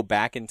if you go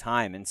back in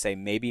time and say,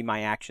 maybe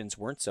my actions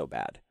weren't so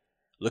bad.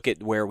 Look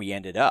at where we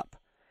ended up.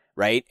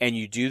 Right? And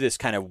you do this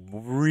kind of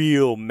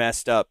real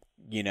messed up,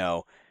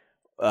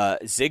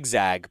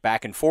 zigzag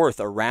back and forth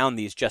around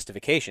these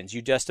justifications.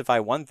 You justify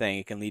one thing,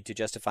 it can lead to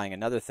justifying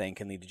another thing,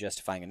 can lead to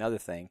justifying another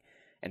thing.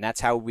 And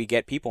that's how we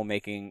get people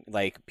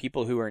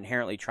people who are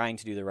inherently trying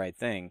to do the right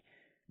thing,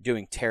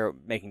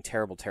 making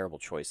terrible, terrible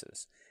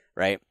choices.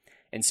 Right?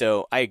 And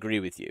so I agree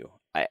with you.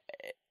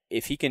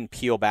 If he can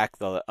peel back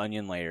the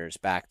onion layers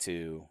back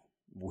to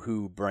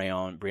who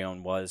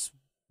Brionne was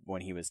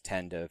when he was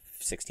 10 to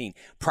 16,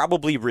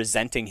 probably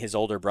resenting his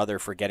older brother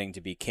for getting to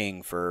be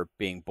king for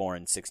being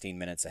born 16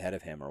 minutes ahead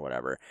of him or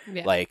whatever.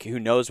 Yeah. Like, who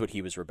knows what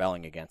he was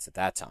rebelling against at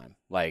that time?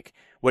 Like,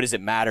 what does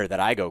it matter that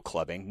I go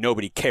clubbing?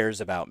 Nobody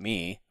cares about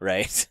me,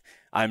 right?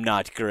 I'm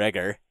not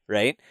Gregor,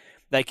 right?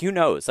 Like, who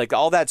knows? Like,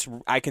 all that's,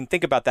 I can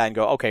think about that and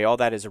go, okay, all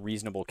that is a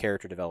reasonable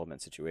character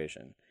development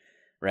situation,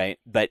 right?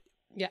 But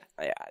yeah,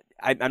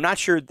 I'm not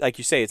sure, like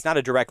you say, it's not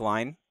a direct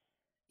line.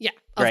 Yeah,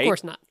 of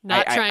course not.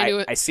 Not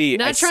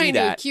trying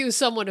to accuse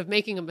someone of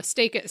making a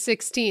mistake at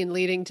 16,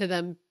 leading to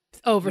them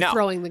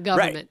overthrowing the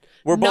government. Right.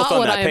 We're both not on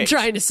what that I am page.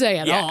 trying to say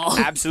at all.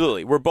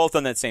 Absolutely. We're both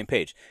on that same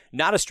page.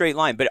 Not a straight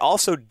line, but it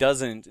also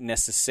doesn't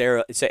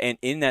necessarily, and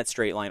in that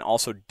straight line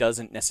also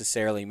doesn't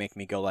necessarily make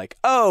me go like,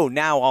 oh,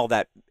 now all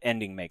that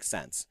ending makes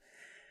sense.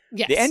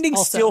 Yes, the ending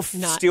still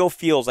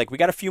feels like we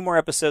got a few more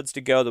episodes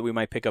to go that we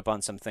might pick up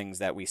on some things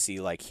that we see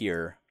like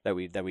here that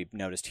we've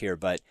noticed here,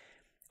 but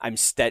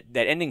that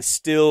ending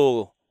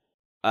still.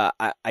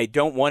 I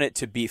don't want it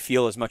to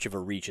feel as much of a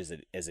reach as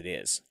it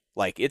is.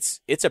 Like it's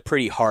a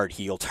pretty hard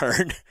heel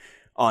turn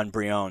on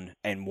Brionne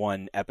in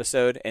one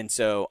episode, and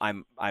so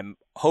I'm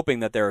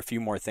hoping that there are a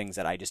few more things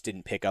that I just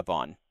didn't pick up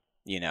on,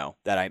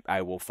 that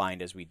I will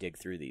find as we dig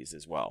through these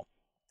as well.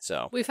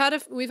 So we've had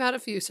a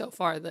few so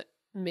far that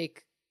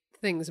make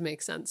things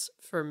make sense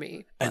for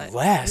me.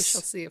 Unless we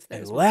shall see if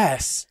there's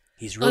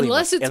he's really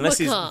unless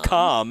he's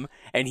calm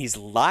and he's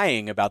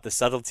lying about the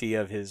subtlety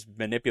of his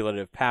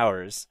manipulative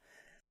powers.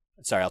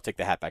 Sorry, I'll take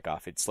the hat back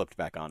off. It slipped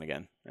back on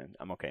again, and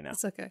I'm okay now.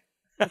 It's okay.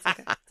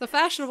 It's a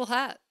fashionable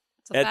hat.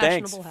 It's a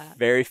fashionable hat.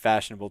 Very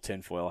fashionable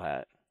tinfoil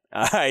hat.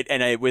 All right,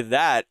 and with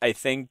that, I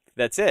think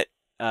that's it.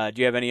 Do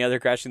you have any other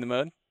Crashing the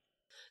Mode?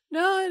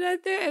 No, I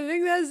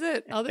think that's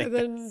it. Other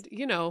than,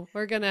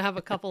 we're going to have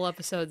a couple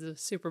episodes of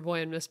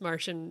Superboy and Miss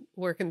Martian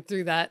working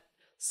through that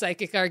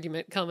psychic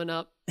argument coming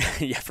up.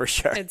 Yeah, for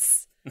sure.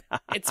 It's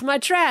my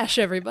trash,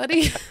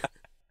 everybody.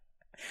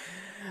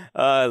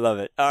 I love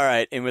it. All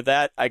right. And with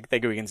that, I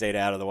think we can say it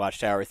out of the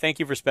Watchtower. Thank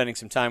you for spending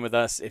some time with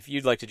us. If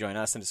you'd like to join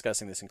us in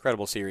discussing this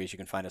incredible series, you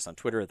can find us on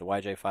Twitter at the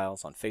YJ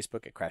Files, on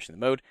Facebook at Crashing the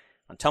Mode,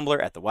 on Tumblr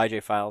at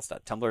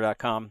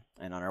theyjfiles.tumblr.com,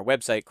 and on our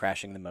website,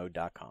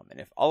 crashingthemode.com. And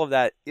if all of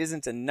that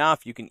isn't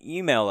enough, you can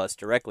email us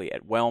directly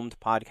at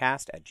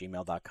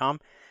whelmedpodcast@gmail.com.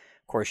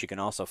 Of course, you can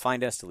also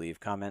find us to leave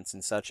comments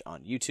and such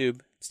on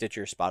YouTube,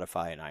 Stitcher,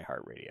 Spotify, and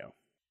iHeartRadio.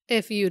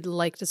 If you'd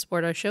like to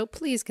support our show,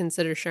 please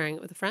consider sharing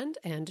it with a friend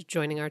and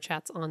joining our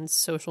chats on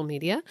social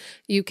media.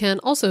 You can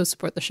also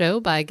support the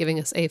show by giving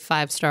us a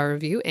 5-star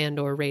review and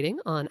or rating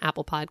on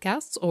Apple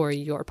Podcasts or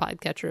your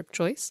podcatcher of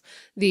choice.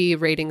 The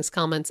ratings,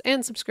 comments,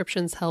 and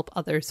subscriptions help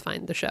others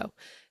find the show.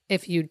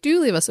 If you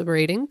do leave us a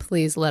rating,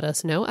 please let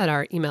us know at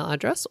our email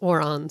address or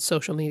on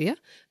social media,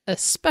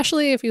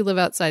 especially if you live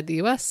outside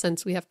the US,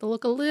 since we have to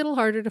look a little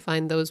harder to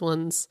find those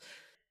ones.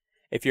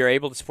 If you're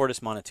able to support us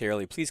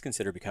monetarily, please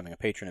consider becoming a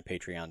patron at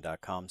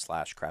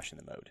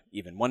patreon.com/crashingthemode.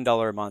 Even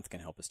 $1 a month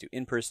can help us do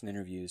in-person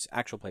interviews,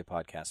 actual play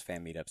podcasts,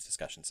 fan meetups,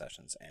 discussion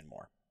sessions, and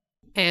more.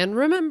 And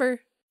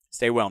remember,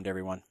 stay whelmed,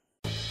 everyone.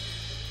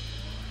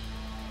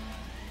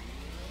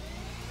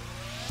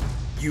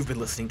 You've been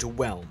listening to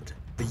Whelmed,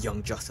 the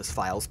Young Justice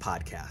Files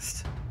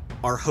podcast.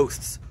 Our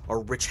hosts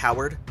are Rich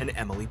Howard and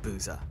Emily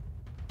Booza.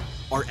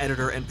 Our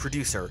editor and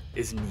producer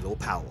is Neal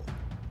Powell.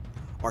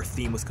 Our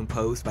theme was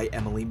composed by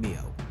Emily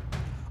Mio.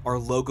 Our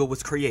logo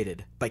was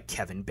created by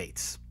Kevin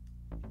Bates.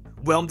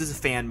 Whelmed is a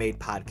fan-made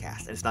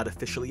podcast and is not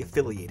officially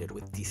affiliated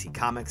with DC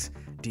Comics,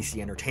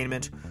 DC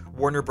Entertainment,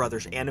 Warner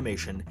Brothers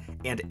Animation,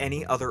 and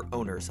any other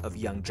owners of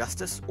Young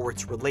Justice or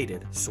its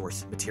related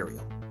source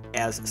material.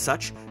 As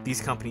such, these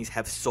companies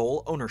have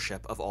sole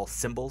ownership of all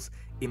symbols,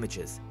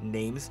 images,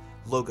 names,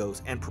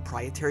 logos, and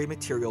proprietary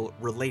material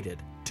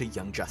related to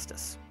Young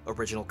Justice.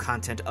 Original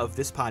content of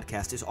this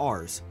podcast is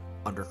ours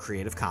under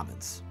Creative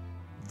Commons.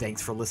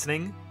 Thanks for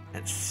listening,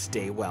 and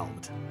stay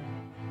whelmed.